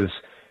 he is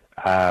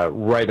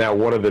right now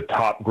one of the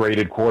top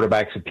graded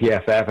quarterbacks at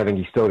PFF. I think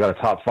he's still got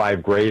a top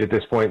 5 grade at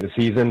this point in the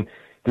season.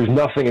 there's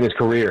nothing in his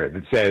career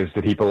that says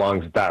that he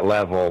belongs at that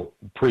level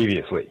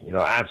previously.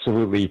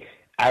 Absolutely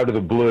out of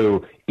the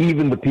blue.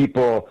 Even the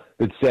people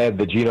that said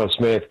that Geno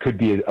Smith could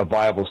be a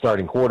viable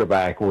starting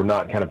quarterback were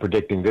not kind of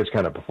predicting this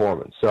kind of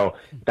performance. So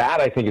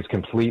that, I think, is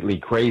completely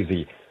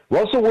crazy.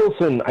 Russell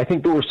Wilson, I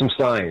think there were some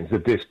signs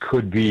that this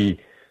could be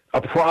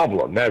a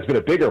problem. Now, it's been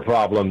a bigger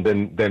problem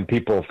than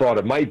people thought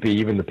it might be,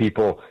 even the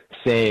people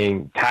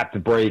saying tap the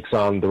brakes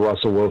on the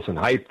Russell Wilson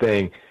hype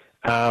thing.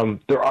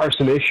 There are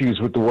some issues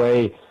with the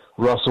way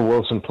Russell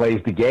Wilson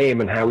plays the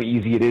game and how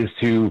easy it is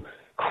to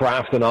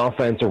craft an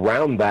offense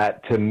around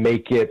that to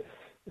make it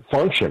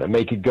function and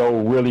make it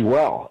go really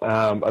well.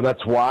 And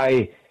that's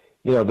why,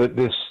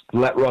 this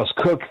let Russ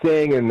cook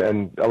thing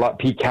and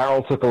Pete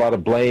Carroll took a lot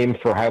of blame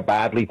for how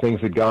badly things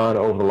had gone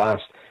over the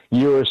last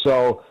year or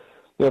so.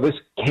 This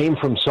came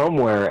from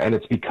somewhere, and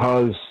it's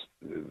because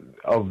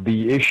of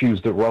the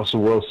issues that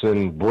Russell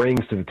Wilson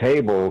brings to the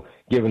table,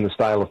 given the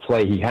style of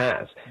play he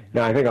has.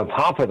 Now, I think on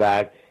top of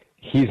that,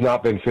 he's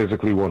not been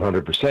physically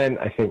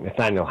 100%. I think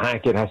Nathaniel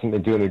Hackett hasn't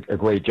been doing a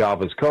great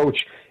job as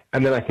coach.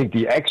 And then I think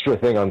the extra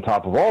thing on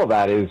top of all of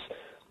that is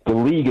the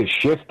league has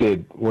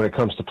shifted when it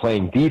comes to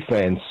playing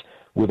defense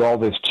with all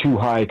this too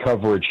high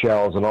coverage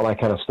shells and all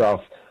that kind of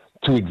stuff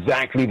to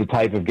exactly the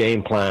type of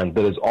game plan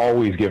that has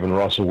always given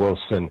Russell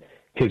Wilson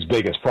his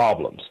biggest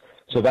problems.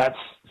 So that's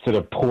sort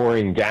of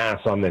pouring gas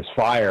on this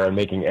fire and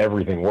making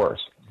everything worse.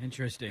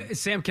 Interesting.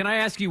 Sam, can I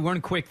ask you one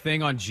quick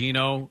thing on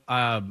Geno?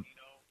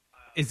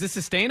 Is this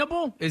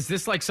sustainable? Is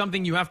this like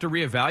something you have to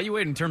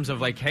reevaluate in terms of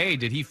like, hey,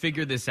 did he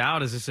figure this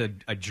out? Is this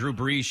a Drew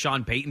Brees,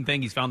 Sean Payton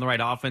thing? He's found the right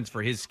offense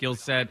for his skill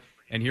set,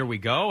 and here we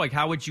go? Like,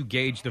 how would you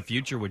gauge the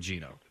future with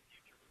Geno?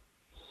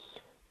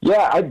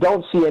 Yeah, I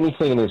don't see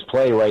anything in his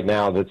play right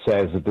now that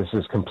says that this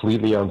is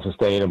completely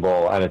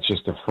unsustainable and it's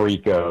just a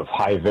freak of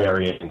high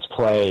variance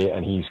play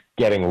and he's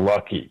getting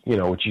lucky,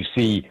 which you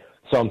see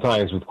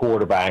sometimes with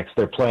quarterbacks.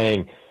 They're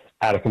playing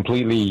at a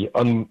completely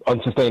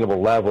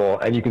unsustainable level,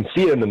 and you can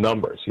see it in the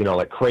numbers,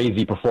 like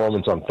crazy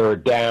performance on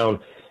third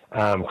down,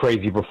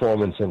 crazy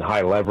performance in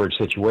high leverage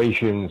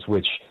situations,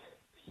 which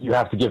you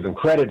have to give them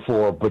credit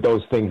for, but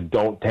those things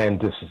don't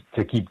tend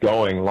to keep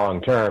going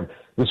long term.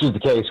 This was the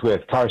case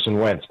with Carson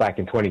Wentz back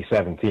in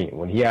 2017.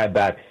 When he had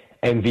that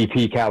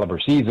MVP caliber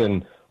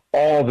season,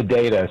 all the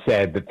data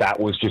said that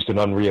was just an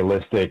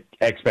unrealistic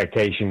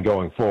expectation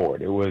going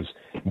forward. It was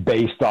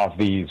based off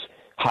these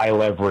high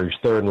leverage,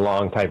 third and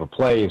long type of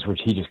plays, which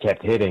he just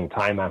kept hitting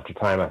time after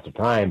time after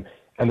time.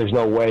 And there's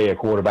no way a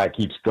quarterback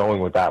keeps going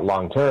with that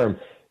long term.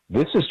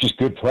 This is just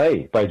good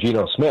play by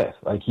Geno Smith.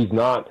 Like, he's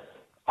not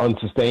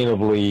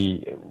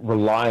unsustainably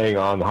relying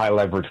on high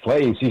leverage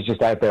plays. He's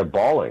just out there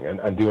balling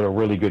and doing a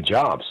really good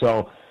job.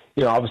 So,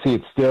 obviously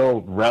it's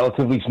still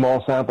relatively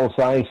small sample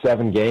size,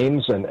 7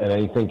 games, and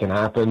anything can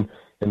happen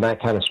in that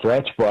kind of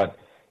stretch, but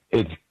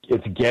it's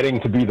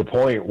getting to be the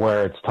point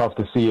where it's tough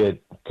to see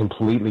it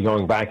completely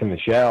going back in the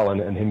shell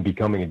and him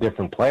becoming a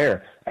different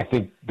player. I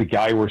think the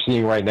guy we're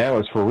seeing right now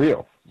is for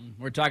real.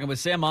 We're talking with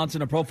Sam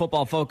Monson of Pro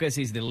Football Focus.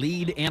 He's the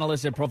lead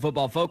analyst at Pro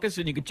Football Focus,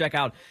 and you can check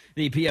out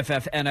the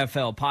PFF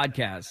NFL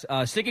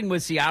podcast. Sticking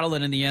with Seattle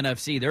and in the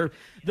NFC,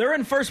 they're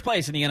in first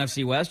place in the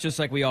NFC West, just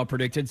like we all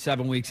predicted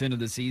 7 weeks into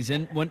the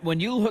season. When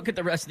you look at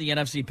the rest of the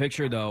NFC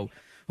picture, though,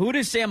 who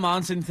does Sam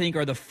Monson think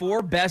are the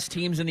 4 best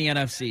teams in the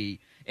NFC?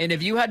 And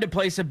if you had to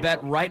place a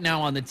bet right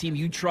now on the team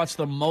you trust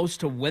the most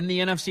to win the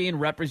NFC and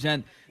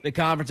represent the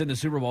conference in the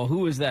Super Bowl,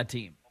 who is that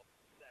team?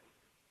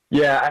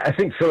 Yeah, I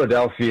think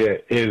Philadelphia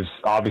is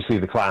obviously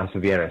the class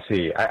of the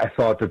NFC. I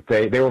thought that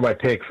they were my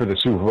pick for the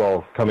Super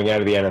Bowl coming out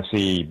of the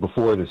NFC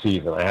before the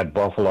season. I had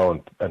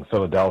Buffalo and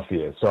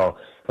Philadelphia. So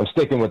I'm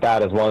sticking with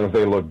that as long as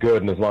they look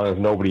good and as long as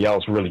nobody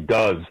else really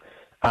does.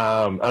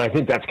 And I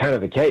think that's kind of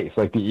the case.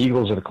 Like, the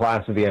Eagles are the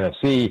class of the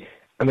NFC,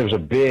 and there's a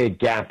big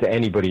gap to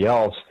anybody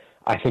else.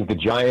 I think the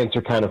Giants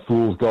are kind of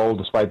fool's gold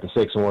despite the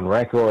 6-1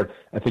 record.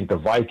 I think the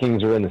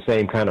Vikings are in the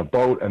same kind of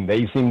boat, and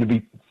they seem to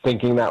be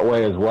thinking that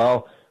way as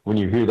well. When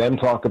you hear them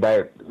talk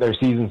about their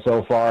season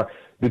so far,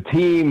 the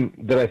team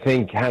that I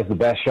think has the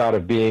best shot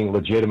of being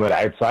legitimate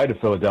outside of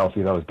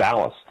Philadelphia, though, is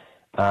Dallas.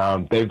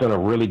 They've done a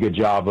really good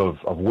job of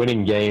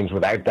winning games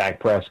without Dak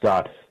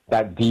Prescott.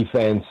 That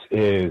defense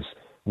is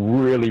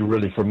really,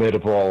 really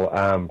formidable,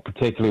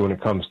 particularly when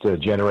it comes to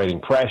generating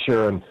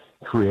pressure and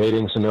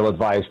creating some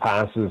ill-advised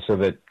passes so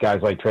that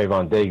guys like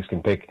Trayvon Diggs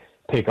can pick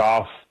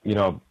off,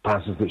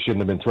 passes that shouldn't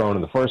have been thrown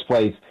in the first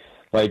place.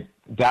 Like,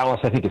 Dallas,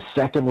 I think, is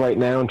second right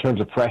now in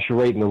terms of pressure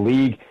rate in the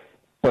league,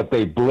 but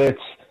they blitz,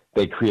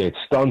 they create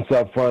stunts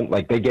up front,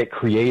 like they get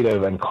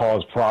creative and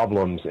cause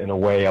problems in a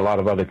way a lot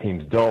of other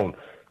teams don't.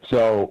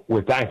 So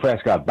with Dak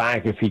Prescott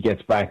back, if he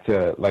gets back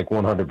to like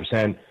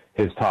 100%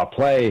 his top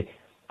play,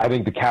 I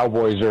think the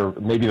Cowboys are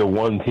maybe the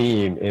one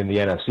team in the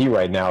NFC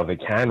right now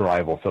that can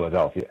rival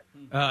Philadelphia.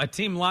 A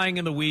team lying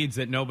in the weeds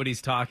that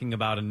nobody's talking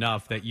about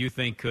enough that you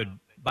think could,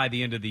 by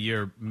the end of the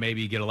year,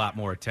 maybe get a lot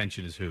more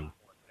attention is who?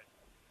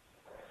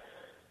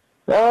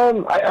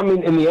 I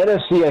mean, in the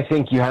NFC, I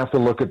think you have to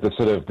look at the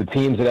sort of the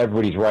teams that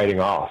everybody's writing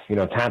off. You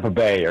know, Tampa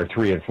Bay are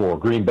 3-4,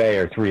 Green Bay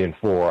are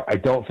 3-4. I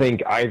don't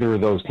think either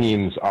of those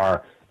teams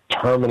are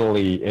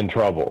terminally in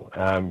trouble.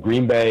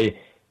 Green Bay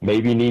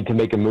maybe need to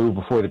make a move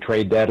before the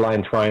trade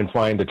deadline, try and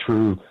find a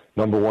true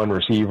number one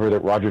receiver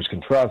that Rodgers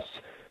can trust.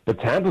 But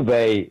Tampa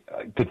Bay,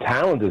 the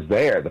talent is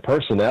there, the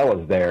personnel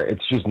is there.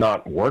 It's just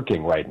not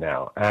working right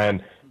now.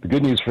 And the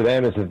good news for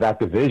them is that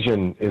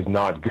division is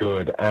not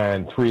good,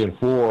 and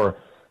 3-4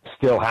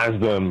 still has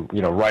them,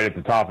 you know, right at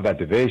the top of that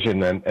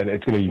division, and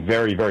it's going to be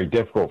very, very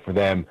difficult for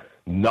them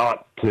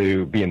not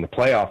to be in the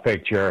playoff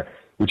picture,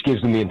 which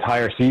gives them the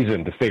entire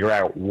season to figure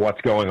out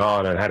what's going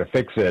on and how to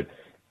fix it,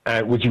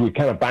 which you would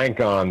kind of bank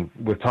on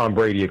with Tom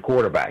Brady at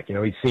quarterback. You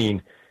know, he's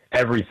seen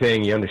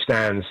everything. He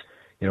understands,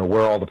 you know,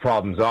 where all the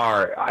problems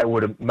are. I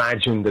would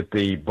imagine that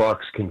the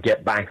Bucs can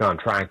get back on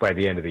track by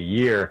the end of the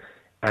year,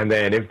 and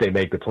then if they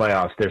make the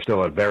playoffs, they're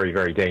still a very,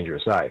 very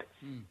dangerous side.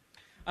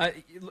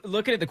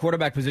 Looking at the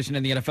quarterback position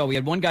in the NFL, we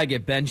had one guy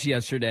get benched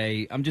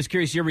yesterday. I'm just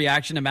curious your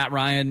reaction to Matt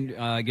Ryan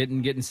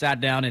getting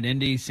sat down in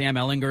Indy. Sam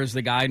Ehlinger is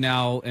the guy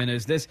now, and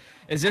is this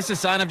a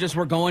sign of just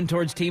we're going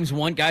towards teams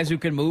want guys who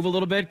can move a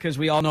little bit? Because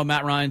we all know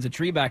Matt Ryan's a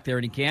tree back there,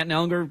 and he can't,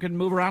 and Ehlinger can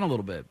move around a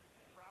little bit.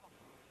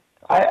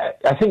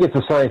 I think it's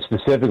a sign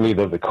specifically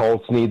that the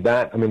Colts need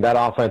that. I mean, that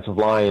offensive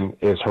line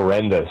is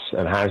horrendous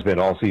and has been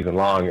all season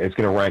long. It's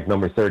going to rank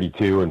number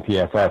 32 in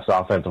PFF's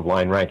offensive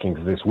line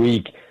rankings this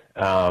week.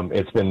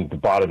 It's been the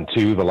bottom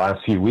two the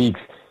last few weeks.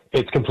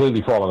 It's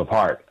completely fallen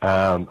apart.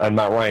 And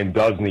Matt Ryan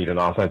does need an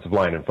offensive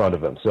line in front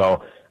of him.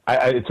 So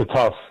it's a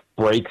tough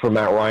break for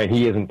Matt Ryan.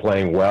 He isn't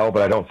playing well,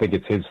 but I don't think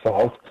it's his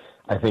fault.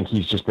 I think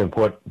he's just been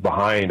put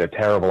behind a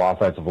terrible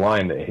offensive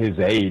line. At his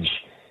age,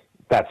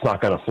 that's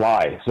not going to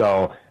fly.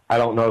 So I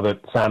don't know that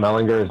Sam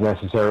Ehlinger is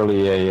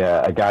necessarily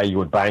a guy you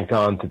would bank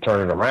on to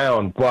turn it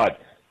around, but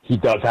he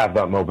does have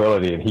that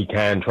mobility, and he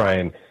can try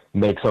and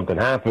make something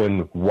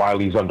happen while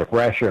he's under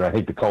pressure. And I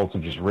think the Colts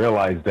have just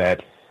realized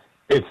that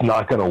it's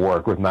not going to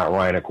work with Matt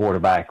Ryan at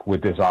quarterback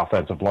with this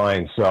offensive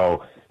line.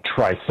 So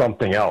try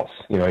something else.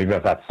 You know, even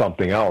if that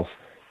something else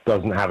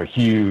doesn't have a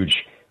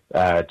huge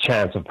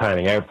chance of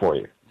panning out for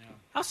you.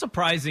 How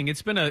surprising.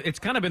 It's kind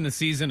of been the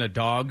season of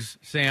dogs,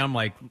 Sam.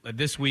 Like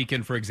this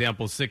weekend, for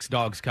example, 6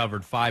 dogs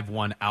covered, 5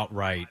 won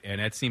outright.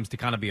 And that seems to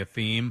kind of be a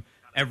theme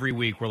every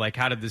week. We're like,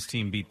 how did this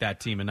team beat that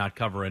team and not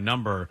cover a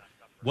number?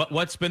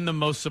 What's been the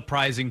most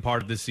surprising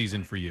part of this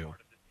season for you?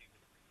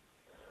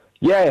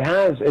 Yeah, it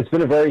has. It's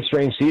been a very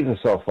strange season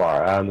so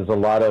far. There's a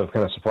lot of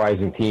kind of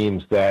surprising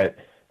teams that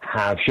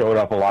have showed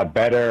up a lot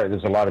better.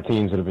 There's a lot of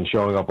teams that have been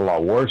showing up a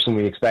lot worse than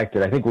we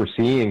expected. I think we're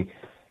seeing,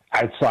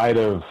 outside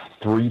of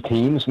 3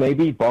 teams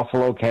maybe,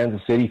 Buffalo,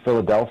 Kansas City,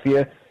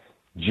 Philadelphia,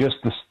 just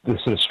the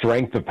sort of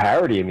strength of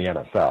parity in the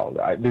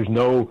NFL. There's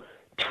no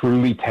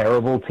truly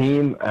terrible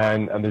team,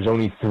 and there's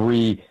only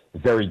 3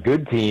 very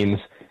good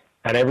teams,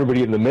 and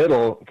everybody in the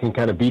middle can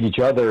kind of beat each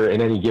other in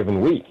any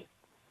given week.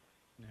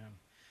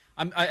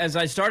 Yeah. As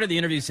I started the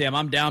interview, Sam,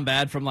 I'm down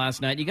bad from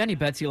last night. You got any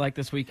bets you like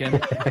this weekend?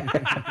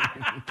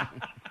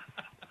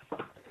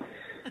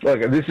 Look,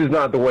 this is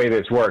not the way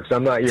this works.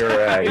 I'm not your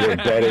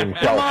betting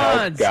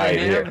self-help guy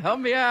here. Help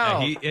me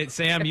out.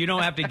 Sam, you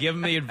don't have to give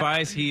him the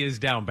advice. He is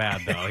down bad,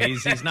 though.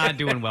 He's not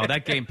doing well.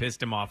 That game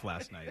pissed him off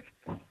last night.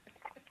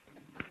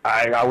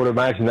 I would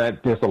imagine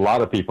that pissed a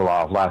lot of people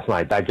off last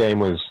night. That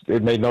game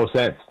it made no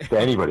sense to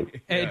anybody.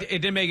 It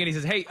didn't make any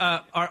sense. Hey,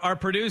 our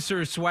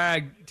producer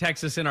Swag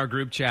texts us in our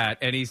group chat,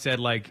 and he said,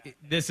 like,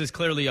 this is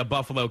clearly a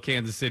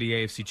Buffalo-Kansas City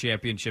AFC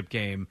Championship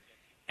game.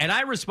 And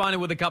I responded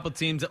with a couple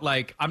teams that,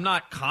 like, I'm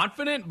not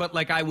confident, but,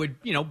 like, I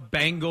would,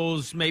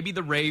 Bengals, maybe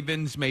the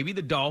Ravens, maybe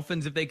the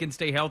Dolphins if they can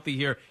stay healthy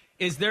here.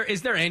 Is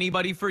there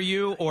anybody for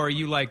you, or are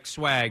you like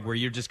Swag where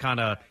you're just kind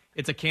of,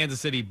 it's a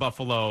Kansas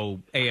City-Buffalo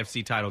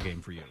AFC title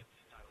game for you?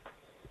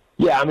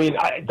 Yeah, I mean,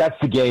 that's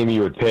the game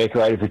you would pick,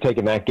 right? If you're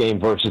taking that game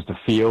versus the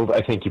field,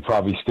 I think you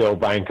probably still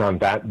bank on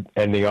that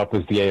ending up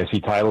as the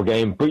AFC title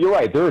game. But you're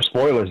right, there are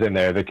spoilers in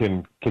there that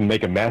can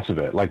make a mess of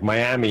it. Like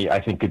Miami,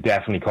 I think, could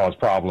definitely cause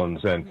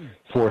problems and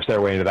force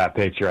their way into that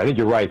picture. I think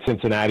you're right,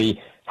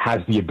 Cincinnati has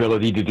the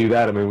ability to do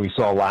that. I mean, we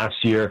saw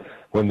last year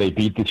when they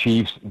beat the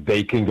Chiefs,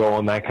 they can go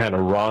on that kind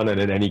of run,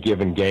 and in any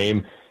given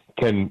game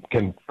can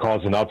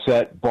cause an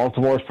upset.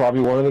 Baltimore's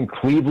probably one of them.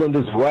 Cleveland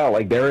as well.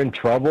 Like, they're in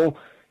trouble.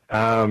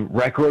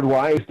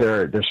 Record-wise,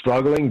 they're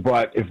struggling,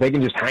 but if they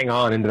can just hang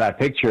on into that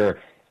picture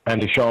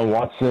and Deshaun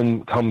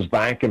Watson comes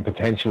back and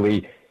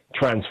potentially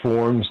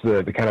transforms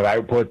the kind of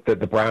output that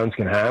the Browns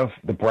can have,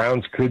 the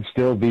Browns could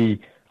still be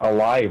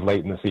alive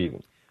late in the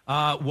season.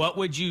 What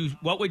would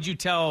you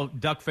tell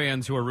Duck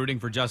fans who are rooting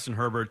for Justin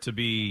Herbert to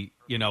be,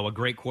 a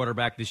great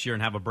quarterback this year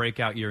and have a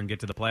breakout year and get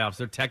to the playoffs?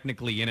 They're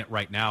technically in it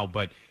right now,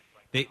 but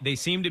They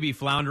seem to be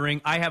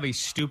floundering. I have a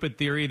stupid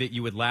theory that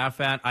you would laugh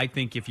at. I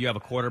think if you have a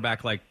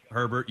quarterback like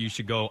Herbert, you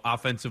should go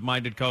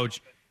offensive-minded coach.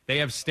 They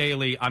have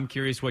Staley. I'm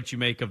curious what you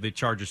make of the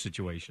Chargers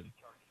situation.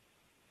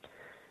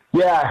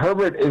 Yeah,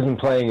 Herbert isn't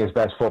playing his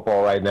best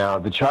football right now.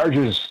 The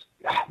Chargers,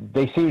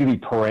 they seem to be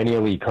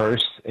perennially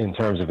cursed in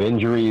terms of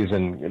injuries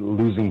and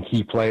losing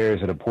key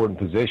players at important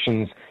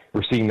positions.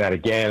 We're seeing that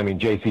again. I mean,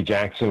 J.C.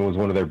 Jackson was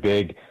one of their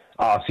big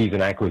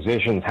off-season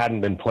acquisitions,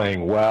 hadn't been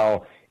playing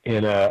well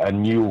in a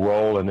new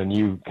role and a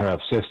new kind of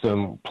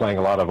system, playing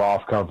a lot of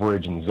off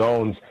coverage and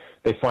zones.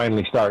 They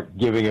finally start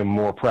giving him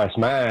more press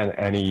man,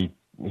 and he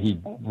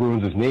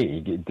ruins his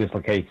knee. He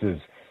dislocates his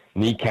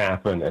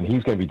kneecap, and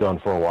he's going to be done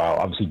for a while.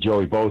 Obviously,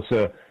 Joey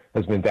Bosa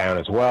has been down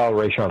as well.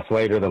 Rashawn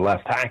Slater, the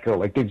left tackle.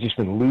 Like, they've just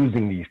been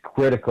losing these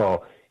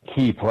critical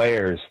key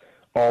players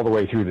all the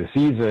way through the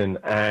season,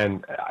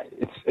 and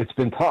it's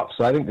been tough.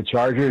 So I think the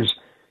Chargers,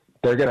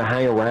 they're going to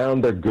hang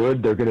around. They're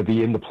good. They're going to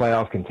be in the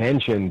playoff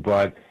contention,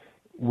 but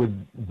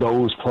with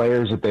those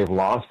players that they've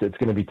lost, it's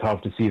going to be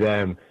tough to see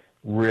them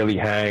really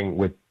hang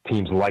with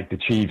teams like the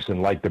Chiefs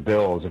and like the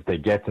Bills if they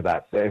get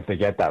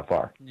that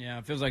far. Yeah,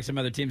 it feels like some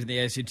other teams in the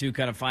AFC too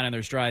kind of finding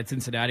their stride.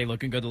 Cincinnati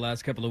looking good the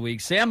last couple of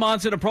weeks. Sam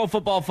Monson of Pro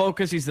Football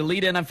Focus. He's the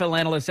lead NFL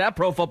analyst at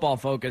Pro Football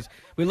Focus.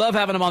 We love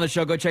having him on the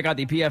show. Go check out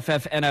the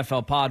PFF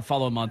NFL pod.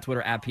 Follow him on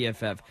Twitter at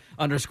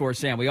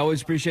PFF_Sam. We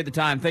always appreciate the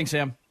time. Thanks,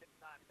 Sam.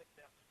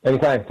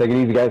 Anytime. Take it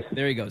easy, guys.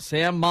 There you go.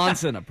 Sam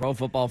Monson of Pro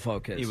Football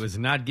Focus. He was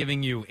not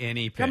giving you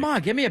any pick. Come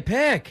on, give me a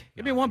pick.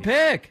 Give me one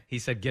pick. He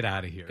said, get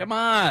out of here. Come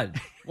on.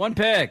 One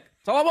pick.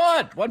 That's all I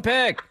want. One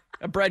pick.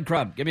 A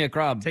breadcrumb. Give me a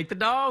crumb. Take the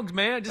dogs,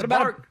 man. Just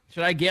bark.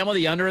 Should I gamble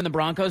the under in the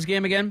Broncos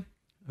game again?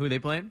 Who are they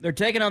playing? They're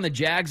taking on the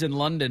Jags in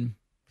London.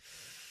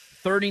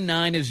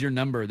 39 is your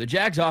number. The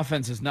Jags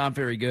offense is not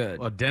very good.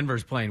 Well,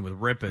 Denver's playing with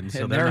Rippon,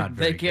 so they're not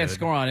very They can't good.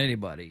 score on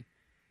anybody.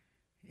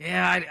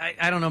 Yeah,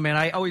 I don't know, man.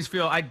 I always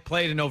feel I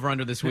played an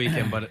over-under this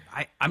weekend, but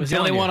I'm the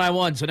only one I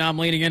won, so now I'm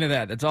leaning into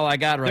that. That's all I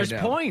got right now.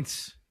 There's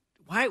points.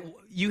 Why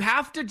you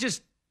have to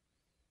just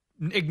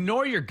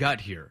ignore your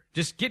gut here.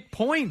 Just get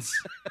points.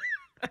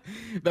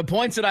 The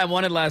points that I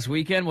wanted last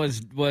weekend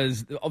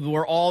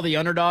were all the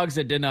underdogs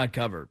that did not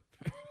cover.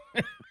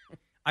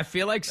 I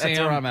feel like That's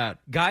where I'm at.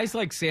 Guys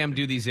like Sam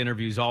do these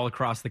interviews all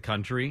across the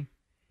country,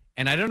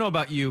 and I don't know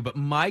about you, but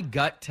my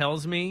gut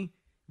tells me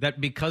that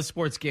because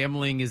sports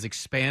gambling is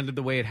expanded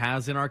the way it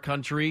has in our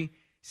country,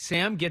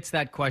 Sam gets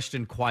that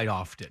question quite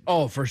often.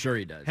 Oh, for sure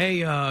he does.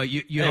 Hey, what do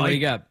you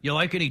got? You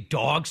like any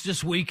dogs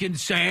this weekend,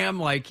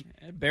 Sam? Like,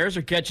 Bears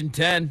are catching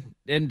 10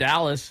 in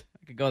Dallas.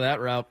 I could go that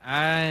route.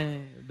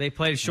 They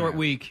played a short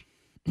week.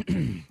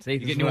 See, you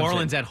get New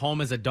Orleans at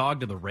home as a dog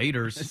to the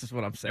Raiders. This is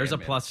what I'm saying. There's a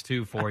man.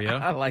 +2 for you.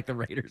 I like the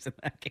Raiders in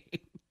that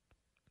game.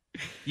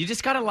 You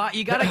just got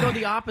you got to go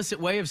the opposite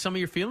way of some of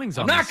your feelings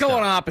on I'm not this going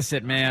stuff.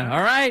 opposite, man. All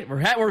right,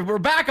 we're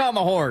back on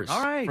the horse. All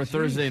right, for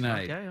Thursday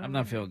night. Okay, I'm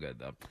not feeling good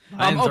though.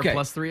 Lions are okay,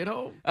 +3 at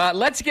home.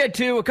 Let's get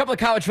to a couple of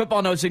college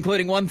football notes,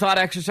 including one thought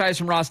exercise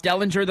from Ross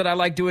Dellinger that I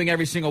like doing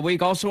every single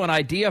week. Also, an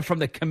idea from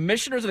the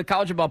commissioners of the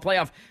College Football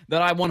Playoff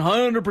that I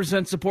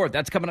 100% support.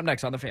 That's coming up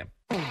next on The Fan.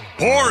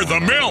 Pour the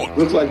milk.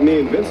 Looks like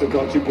me and Vincent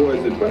caught you boys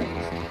at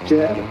breakfast. Did you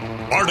have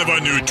it? Part of a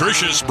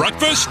nutritious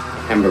breakfast?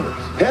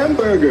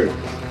 Hamburgers.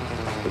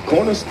 The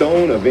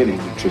cornerstone of any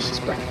nutritious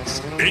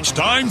breakfast. It's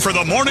time for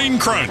the Morning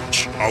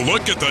Crunch, a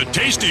look at the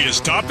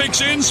tastiest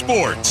topics in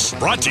sports.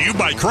 Brought to you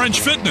by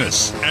Crunch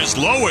Fitness, as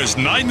low as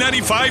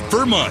 $9.95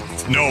 per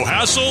month. No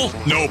hassle,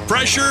 no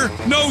pressure,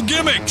 no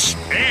gimmicks,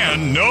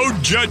 and no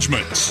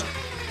judgments.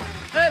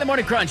 Hey, the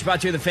Morning Crunch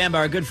brought to you the Fan by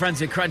our good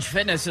friends at Crunch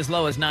Fitness, as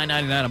low as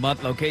 $9.99 a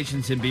month.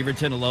 Locations in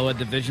Beaverton, Aloha,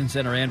 Division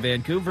Center, and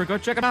Vancouver. Go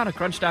check them out at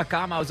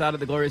crunch.com. I was out at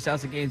the Glorious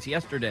House of Games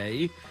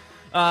yesterday.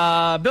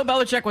 Bill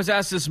Belichick was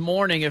asked this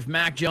morning if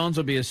Mac Jones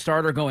will be a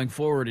starter going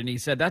forward, and he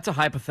said that's a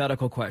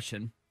hypothetical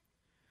question.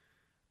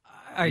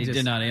 He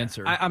did not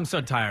answer. I'm so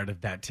tired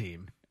of that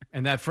team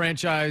and that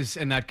franchise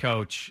and that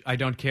coach. I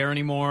don't care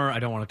anymore. I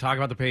don't want to talk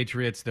about the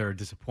Patriots. They're a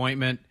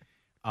disappointment,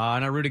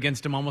 and I root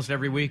against them almost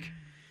every week.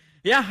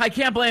 Yeah, I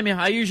can't blame you.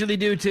 I usually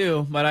do,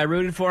 too, but I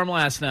rooted for them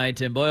last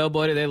night, and boy, oh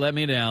boy, did they let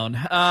me down.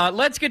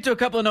 Let's get to a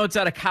couple of notes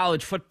out of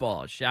college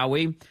football, shall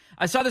we?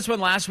 I saw this one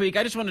last week.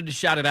 I just wanted to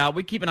shout it out.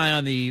 We keep an eye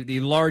on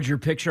the larger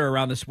picture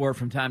around the sport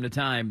from time to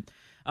time,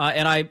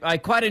 and I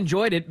quite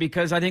enjoyed it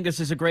because I think this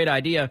is a great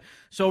idea.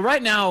 So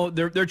right now,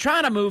 they're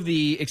trying to move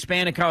the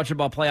expanded college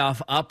football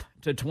playoff up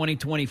to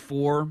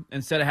 2024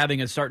 instead of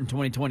having it start in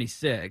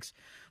 2026,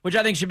 which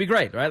I think should be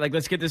great, right? Like,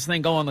 let's get this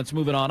thing going. Let's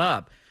move it on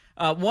up.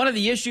 One of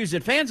the issues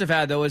that fans have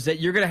had, though, is that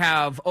you're going to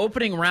have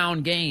opening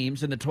round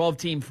games in the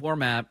 12-team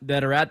format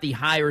that are at the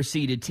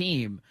higher-seeded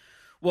team.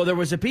 Well, there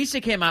was a piece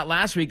that came out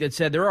last week that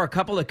said there are a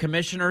couple of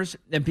commissioners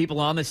and people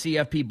on the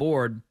CFP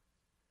board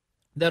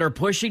that are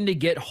pushing to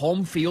get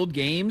home field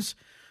games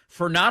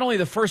for not only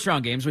the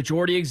first-round games, which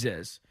already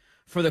exists,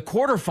 for the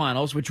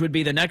quarterfinals, which would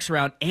be the next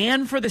round,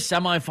 and for the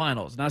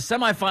semifinals. Now,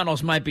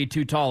 semifinals might be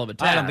too tall of a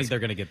task. I don't think they're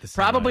going to get the semis.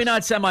 Probably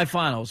not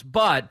semifinals,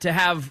 but to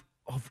have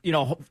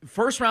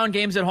first round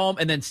games at home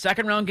and then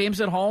second round games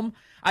at home,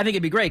 I think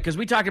it'd be great because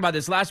we talked about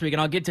this last week,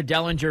 and I'll get to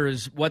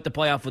Dellinger's what the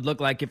playoff would look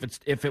like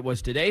if it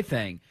was today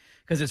thing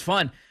because it's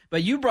fun.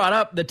 But you brought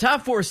up the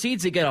top 4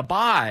 seeds that get a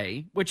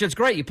bye, which is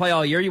great. You play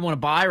all year, you want to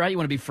bye, right? You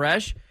want to be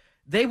fresh.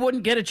 They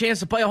wouldn't get a chance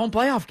to play a home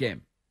playoff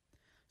game.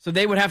 So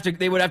they would have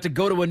to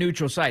go to a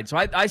neutral site. So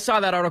I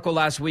saw that article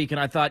last week, and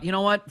I thought, you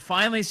know what?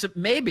 Finally,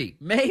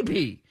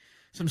 maybe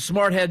some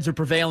smart heads are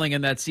prevailing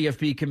in that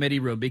CFP committee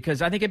room,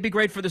 because I think it'd be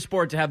great for the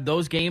sport to have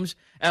those games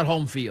at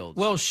home fields.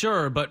 Well,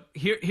 sure, but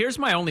here's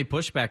my only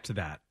pushback to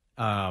that.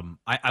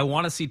 I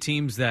want to see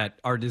teams that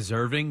are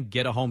deserving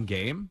get a home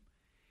game.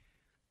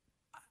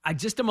 I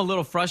just am a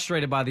little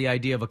frustrated by the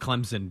idea of a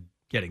Clemson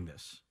getting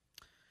this.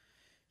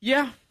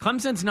 Yeah.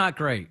 Clemson's not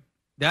great.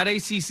 That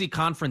ACC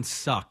conference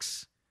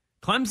sucks.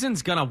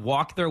 Clemson's going to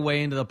walk their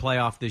way into the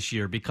playoff this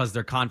year because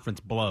their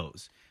conference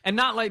blows. And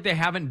not like they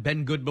haven't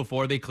been good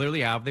before. They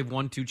clearly have. They've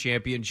won 2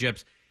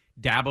 championships.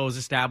 Dabo's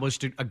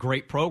established a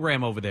great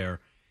program over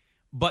there.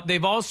 But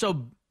they've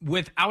also,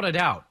 without a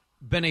doubt,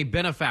 been a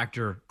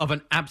benefactor of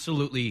an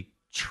absolutely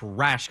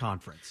trash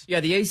conference. Yeah,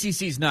 the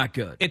ACC's not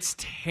good. It's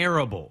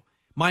terrible.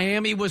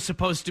 Miami was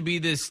supposed to be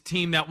this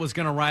team that was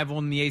going to rival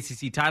in the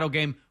ACC title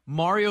game.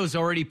 Mario's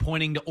already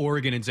pointing to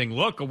Oregon and saying,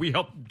 look, we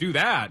helped do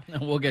that.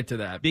 We'll get to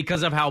that.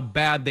 Because of how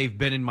bad they've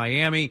been in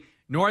Miami.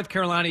 North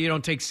Carolina, you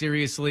don't take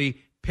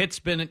seriously. Pitt's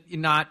been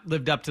not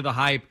lived up to the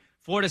hype.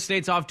 Florida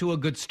State's off to a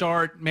good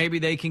start. Maybe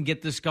they can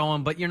get this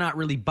going, but you're not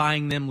really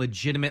buying them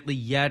legitimately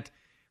yet.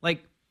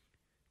 Like,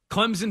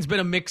 Clemson's been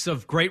a mix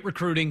of great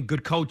recruiting,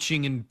 good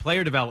coaching, and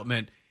player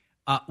development,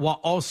 while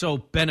also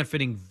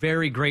benefiting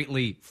very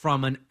greatly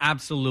from an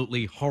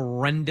absolutely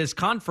horrendous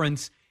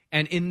conference.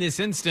 And in this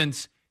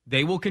instance,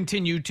 they will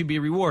continue to be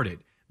rewarded,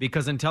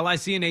 because until I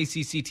see an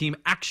ACC team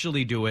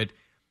actually do it,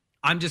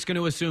 I'm just going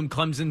to assume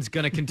Clemson's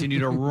going to continue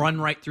to run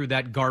right through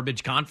that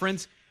garbage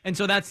conference. And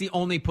so that's the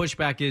only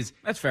pushback is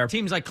that's fair.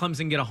 Teams like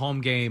Clemson get a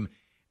home game,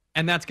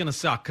 and that's going to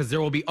suck because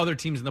there will be other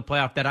teams in the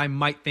playoff that I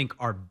might think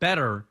are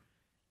better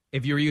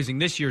if you're using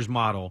this year's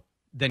model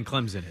than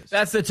Clemson is.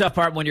 That's the tough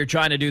part when you're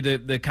trying to do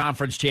the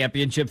conference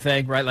championship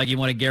thing, right? Like you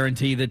want to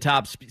guarantee the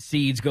top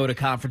seeds go to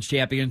conference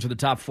champions or the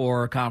top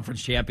 4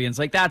 conference champions.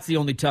 Like that's the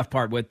only tough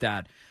part with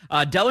that.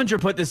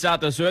 Dellinger put this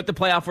out, though. So at the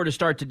playoff order to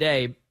start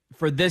today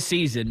for this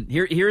season,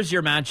 here's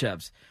your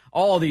matchups.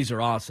 All of these are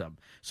awesome.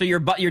 So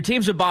your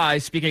teams would bye,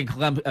 speaking of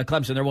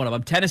Clemson, they're one of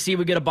them. Tennessee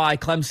would get a bye,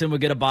 Clemson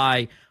would get a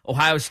bye,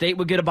 Ohio State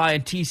would get a bye,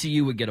 and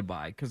TCU would get a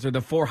bye because they're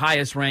the 4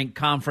 highest-ranked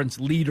conference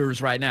leaders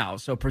right now,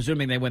 so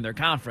presuming they win their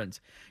conference.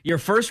 Your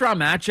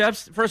first-round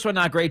matchups, first one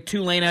not great,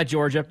 Tulane at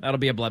Georgia. That'll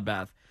be a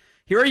bloodbath.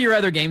 Here are your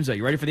other games, though.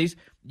 You ready for these?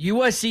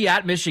 USC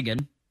at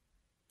Michigan.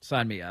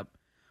 Sign me up.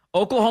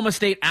 Oklahoma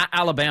State at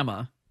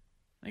Alabama.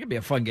 That could be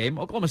a fun game.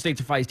 Oklahoma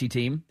State's a feisty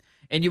team.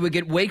 And you would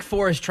get Wake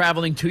Forest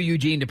traveling to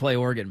Eugene to play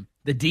Oregon.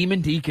 The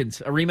Demon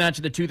Deacons, a rematch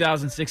of the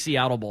 2006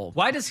 Seattle Bowl.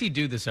 Why does he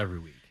do this every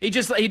week? He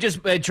just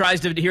tries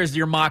to, here's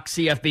your mock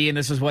CFB, and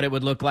this is what it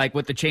would look like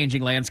with the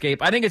changing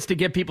landscape. I think it's to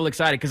get people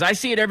excited, because I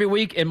see it every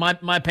week, and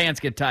my pants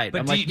get tight.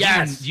 But do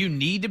you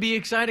need to be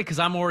excited? Because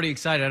I'm already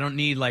excited. I don't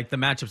need, like, the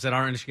matchups that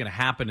aren't actually going to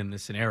happen in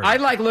this scenario. I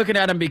like looking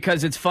at them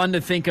because it's fun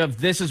to think of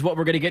this is what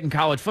we're going to get in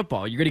college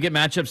football. You're going to get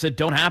matchups that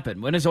don't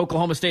happen. When has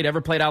Oklahoma State ever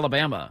played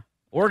Alabama?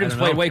 Oregon's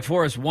played Wake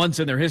Forest once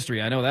in their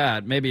history. I know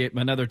that. Maybe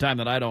another time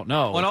that I don't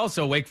know. But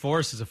also, Wake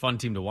Forest is a fun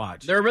team to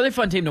watch. They're a really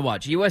fun team to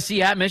watch.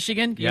 USC at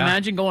Michigan. Can you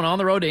imagine going on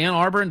the road to Ann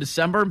Arbor in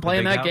December and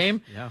playing that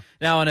game? Yeah.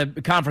 Now, in a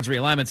conference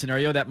realignment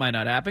scenario, that might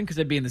not happen because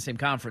they'd be in the same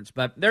conference.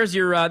 But there's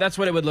your. That's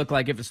what it would look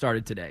like if it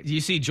started today. You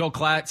see, Joe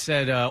Klatt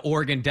said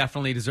Oregon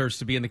definitely deserves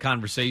to be in the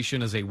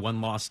conversation as a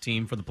one-loss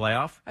team for the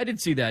playoff. I did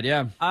see that,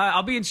 yeah.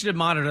 I'll be interested to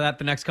monitor that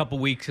the next couple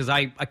weeks because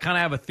I kind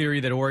of have a theory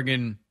that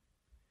Oregon,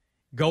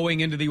 going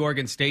into the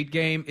Oregon State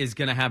game, is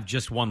going to have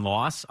just one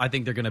loss. I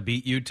think they're going to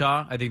beat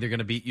Utah. I think they're going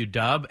to beat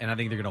UW, and I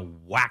think they're going to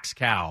wax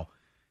Cal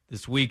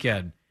this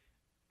weekend.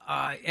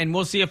 And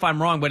we'll see if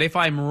I'm wrong. But if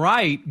I'm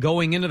right,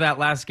 going into that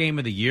last game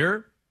of the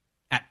year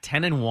at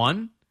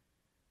 10-1,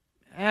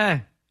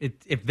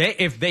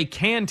 if they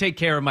can take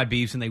care of my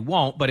beefs, and they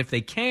won't, but if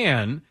they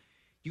can,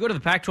 you go to the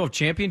Pac-12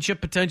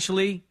 championship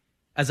potentially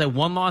as a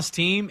one-loss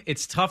team.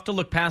 It's tough to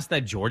look past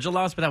that Georgia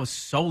loss, but that was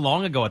so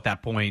long ago at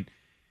that point.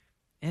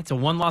 It's a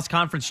one-loss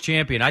conference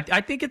champion.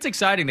 I think it's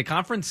exciting. The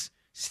conference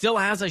still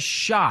has a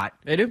shot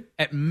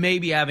at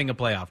maybe having a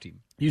playoff team.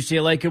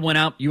 UCLA could win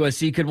out.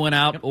 USC could win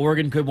out. Yep.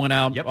 Oregon could win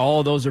out. Yep. All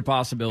of those are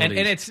possibilities.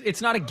 And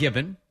it's not a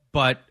given.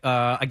 But,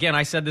 again,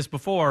 I said this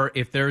before.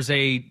 If there's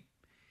a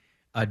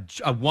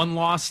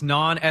one-loss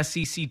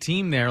non-SEC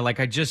team there,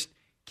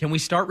 can we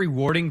start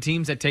rewarding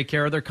teams that take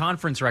care of their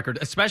conference record,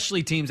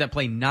 especially teams that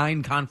play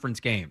 9 conference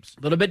games?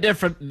 A little bit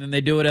different than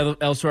they do it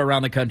elsewhere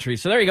around the country.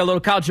 So there you go, a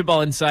little college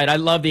football insight. I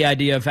love the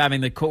idea of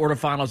having the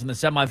quarterfinals and the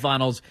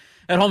semifinals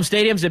at home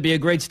stadiums. It'd be a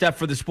great step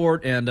for the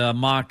sport and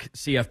mock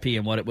CFP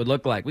and what it would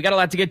look like. We got a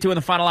lot to get to in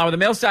the final hour. The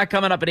mail sack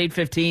coming up at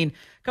 8:15. A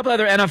couple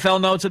other NFL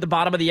notes at the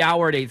bottom of the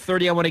hour at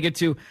 8:30 I want to get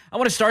to. I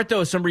want to start, though,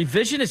 with some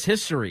revisionist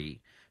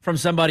history from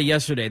somebody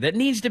yesterday that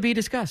needs to be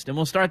discussed. And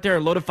we'll start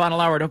there. Loaded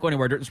final hour. Don't go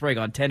anywhere. Dirt and Sprague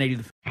on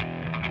 1080.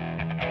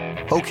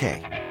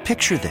 Okay,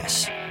 picture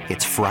this.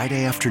 It's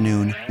Friday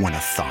afternoon when a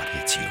thought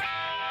hits you.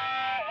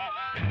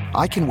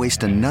 I can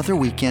waste another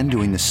weekend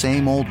doing the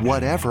same old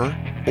whatever,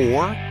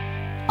 or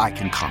I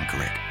can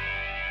conquer it.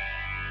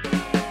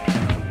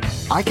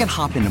 I can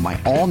hop into my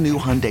all-new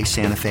Hyundai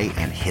Santa Fe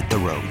and hit the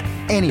road.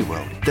 Any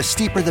road. The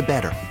steeper, the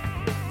better.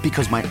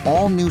 Because my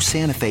all-new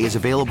Santa Fe is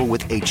available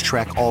with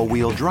H-Track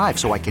all-wheel drive,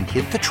 so I can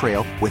hit the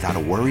trail without a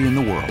worry in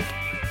the world.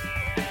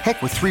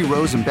 Heck, with 3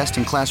 rows and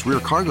best-in-class rear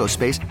cargo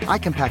space, I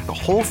can pack the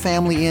whole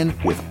family in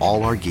with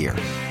all our gear.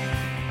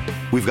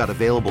 We've got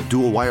available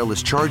dual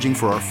wireless charging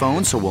for our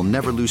phones, so we'll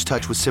never lose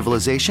touch with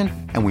civilization,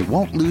 and we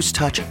won't lose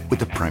touch with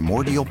the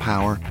primordial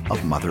power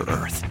of Mother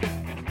Earth.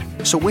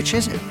 So which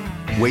is it?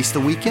 Waste the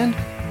weekend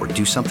or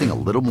do something a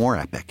little more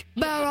epic?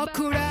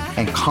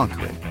 And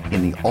conquer it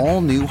in the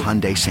all-new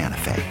Hyundai Santa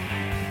Fe.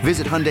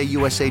 Visit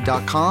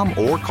HyundaiUSA.com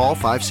or call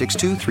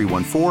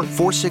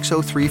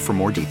 562-314-4603 for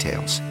more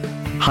details.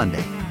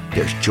 Hyundai,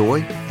 there's joy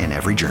in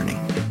every journey.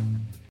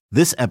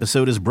 This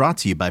episode is brought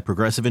to you by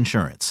Progressive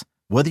Insurance.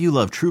 Whether you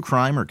love true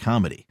crime or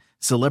comedy,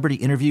 celebrity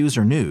interviews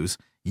or news,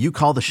 you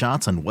call the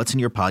shots on what's in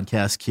your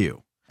podcast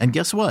queue. And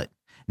guess what?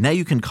 Now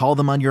you can call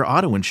them on your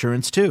auto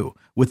insurance too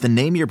with the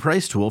Name Your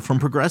Price tool from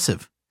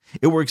Progressive.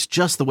 It works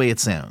just the way it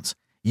sounds.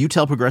 You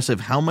tell Progressive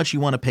how much you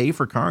want to pay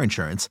for car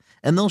insurance,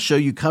 and they'll show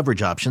you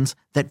coverage options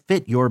that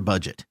fit your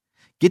budget.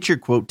 Get your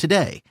quote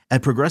today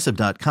at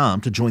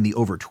Progressive.com to join the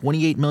over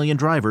 28 million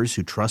drivers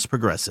who trust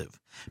Progressive.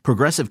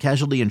 Progressive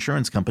Casualty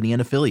Insurance Company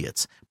and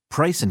Affiliates.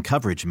 Price and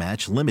coverage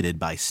match limited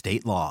by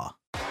state law.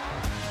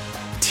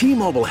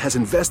 T-Mobile has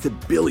invested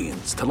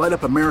billions to light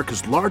up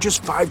America's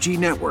largest 5G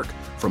network,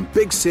 from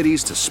big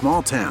cities to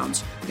small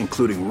towns,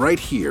 including right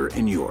here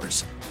in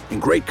yours.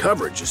 And great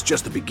coverage is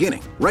just the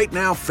beginning. Right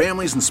now,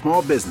 families and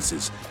small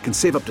businesses can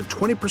save up to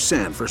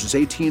 20% versus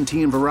AT&T and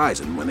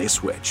Verizon when they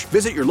switch.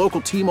 Visit your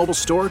local T-Mobile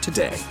store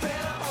today.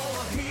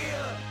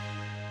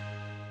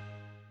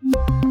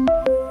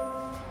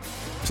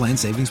 Plan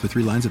savings with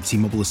 3 lines of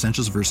T-Mobile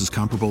Essentials versus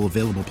comparable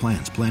available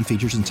plans. Plan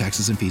features and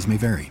taxes and fees may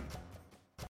vary.